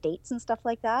the dates and stuff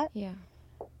like that. Yeah.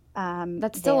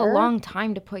 That's still there. a long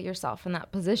time to put yourself in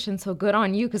that position. So good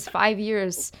on you, because 5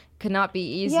 years could not be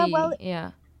easy. Yeah, well,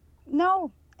 yeah.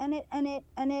 No, and it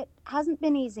hasn't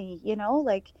been easy, you know,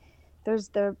 like there's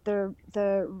the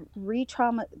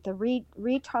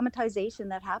re-traumatization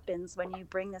that happens when you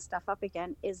bring this stuff up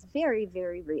again is very,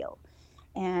 very real.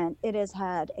 And it has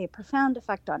had a profound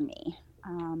effect on me.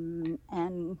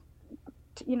 And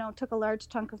you know, took a large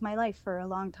chunk of my life for a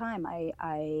long time.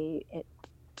 It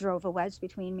drove a wedge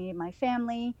between me and my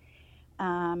family.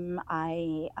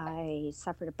 I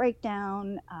suffered a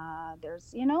breakdown.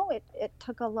 There's, you know, it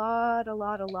took a lot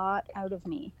out of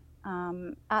me.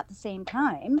 At the same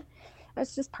time,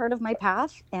 that's just part of my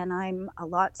path, and I'm a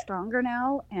lot stronger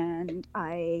now, and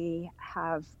I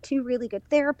have 2 really good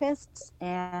therapists,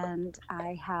 and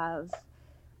I have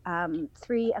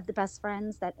 3 of the best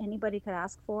friends that anybody could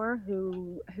ask for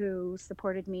who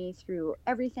supported me through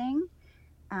everything.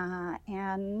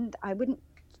 And I wouldn't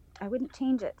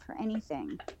change it for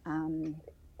anything.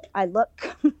 I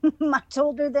look much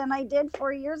older than I did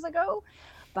 4 years ago,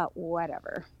 but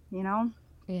whatever, you know?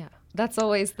 Yeah. That's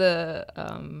always the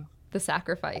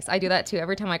sacrifice. I do that too.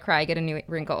 Every time I cry, I get a new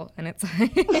wrinkle, and it's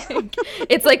like,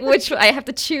 it's like which I have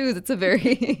to choose. It's a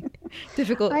very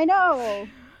difficult. I know.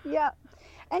 Yeah.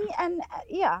 And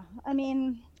yeah, I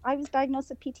mean, I was diagnosed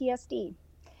with PTSD.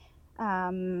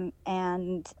 And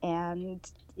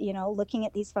you know, looking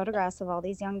at these photographs of all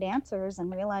these young dancers and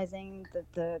realizing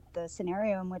that the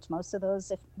scenario in which most of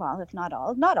those, if not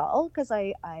all, because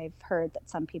I've heard that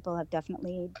some people have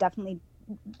definitely,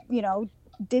 you know,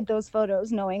 did those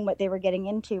photos knowing what they were getting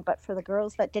into. But for the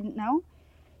girls that didn't know,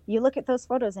 you look at those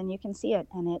photos and you can see it,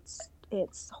 and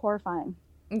it's horrifying.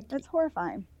 It's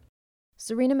horrifying.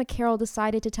 Serena McCarroll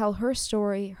decided to tell her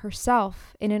story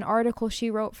herself in an article she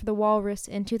wrote for The Walrus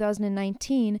in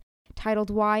 2019 titled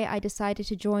Why I Decided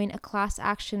to Join a Class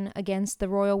Action Against the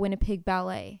Royal Winnipeg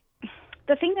Ballet.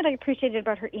 The thing that I appreciated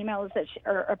about her email is that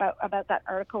about that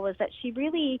article is that she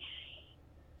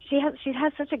has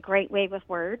such a great way with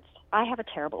words. I have a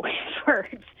terrible way with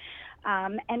words.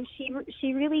 And she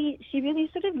really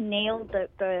sort of nailed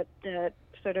the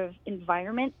sort of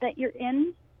environment that you're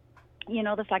in. You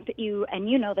know, the fact that you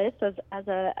know this as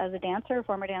a dancer, a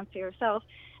former dancer yourself,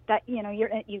 that, you know,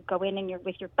 you go in and you're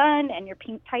with your bun and your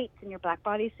pink tights and your black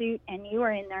bodysuit, and you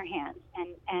are in their hands,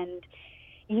 and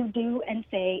you do and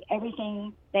say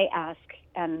everything they ask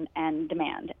and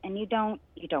demand, and you don't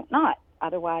not.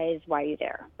 Otherwise, why are you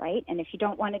there, right? And if you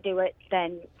don't want to do it,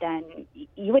 then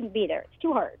you wouldn't be there. It's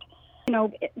too hard. You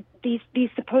know, these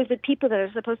supposed people that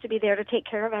are supposed to be there to take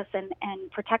care of us and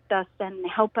protect us and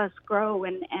help us grow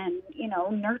and you know,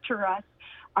 nurture us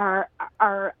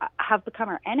have become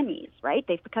our enemies, right?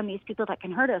 They've become these people that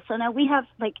can hurt us. So now we have,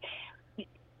 like,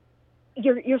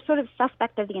 you're sort of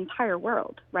suspect of the entire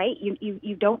world, right?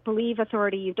 You don't believe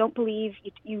authority. You don't believe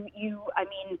you. I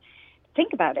mean,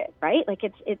 think about it, right? Like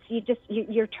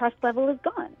your trust level is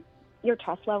gone. Your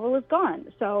trust level is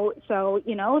gone. So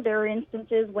you know, there are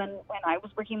instances when I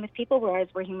was working with people, where I was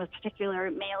working with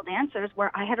particular male dancers,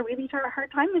 where I had a really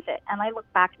hard time with it. And I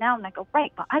look back now and I go,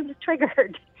 right, but I was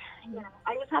triggered. You know,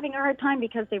 I was having a hard time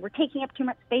because they were taking up too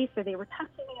much space, or they were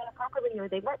touching me inappropriately, or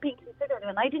they weren't being considered.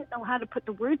 And I didn't know how to put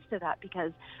the words to that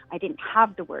because I didn't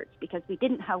have the words, because we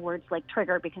didn't have words like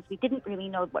trigger, because we didn't really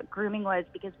know what grooming was,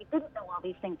 because we didn't know all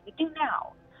these things. We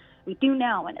do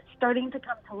now, and it's starting to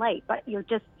come to light. But you're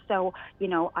just so, you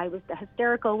know, I was the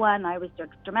hysterical one, I was the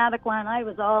dramatic one, I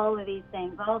was all of these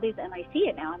things, and I see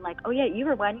it now. I'm like, oh yeah, you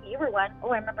were one. Oh,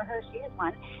 I remember her, she is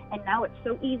one. And now it's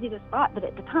so easy to spot. But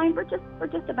at the time, we're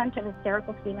just a bunch of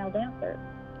hysterical female dancers,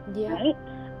 right?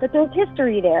 But there's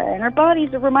history there, and our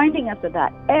bodies are reminding us of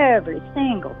that every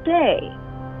single day.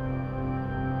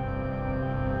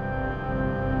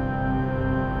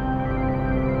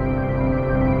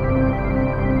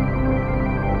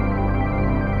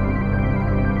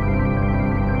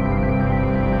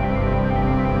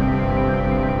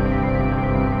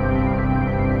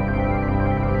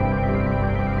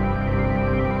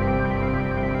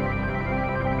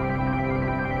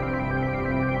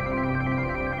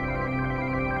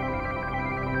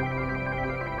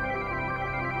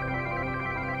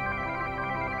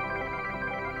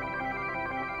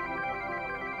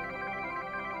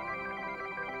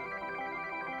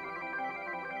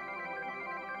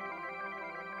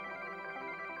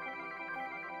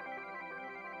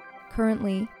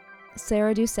 Currently,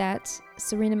 Sarah Doucette,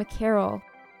 Serena McCarroll,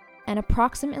 and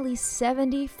approximately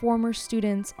 70 former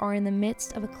students are in the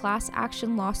midst of a class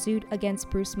action lawsuit against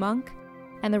Bruce Monk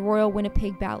and the Royal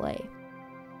Winnipeg Ballet.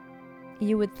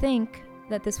 You would think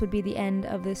that this would be the end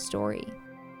of this story,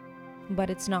 but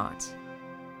it's not.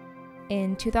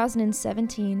 In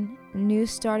 2017,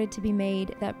 news started to be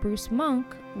made that Bruce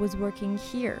Monk was working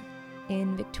here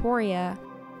in Victoria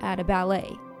at a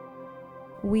ballet.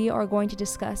 We are going to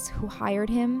discuss who hired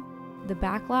him, the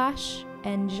backlash,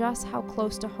 and just how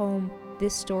close to home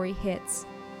this story hits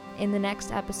in the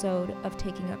next episode of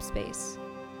Taking Up Space.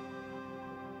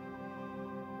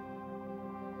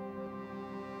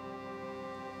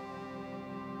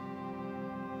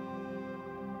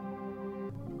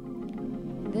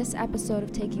 This episode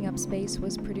of Taking Up Space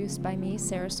was produced by me,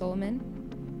 Sarah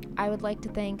Solomon. I would like to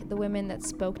thank the women that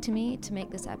spoke to me to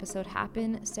make this episode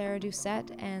happen, Sarah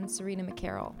Doucette and Serena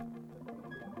McCarroll.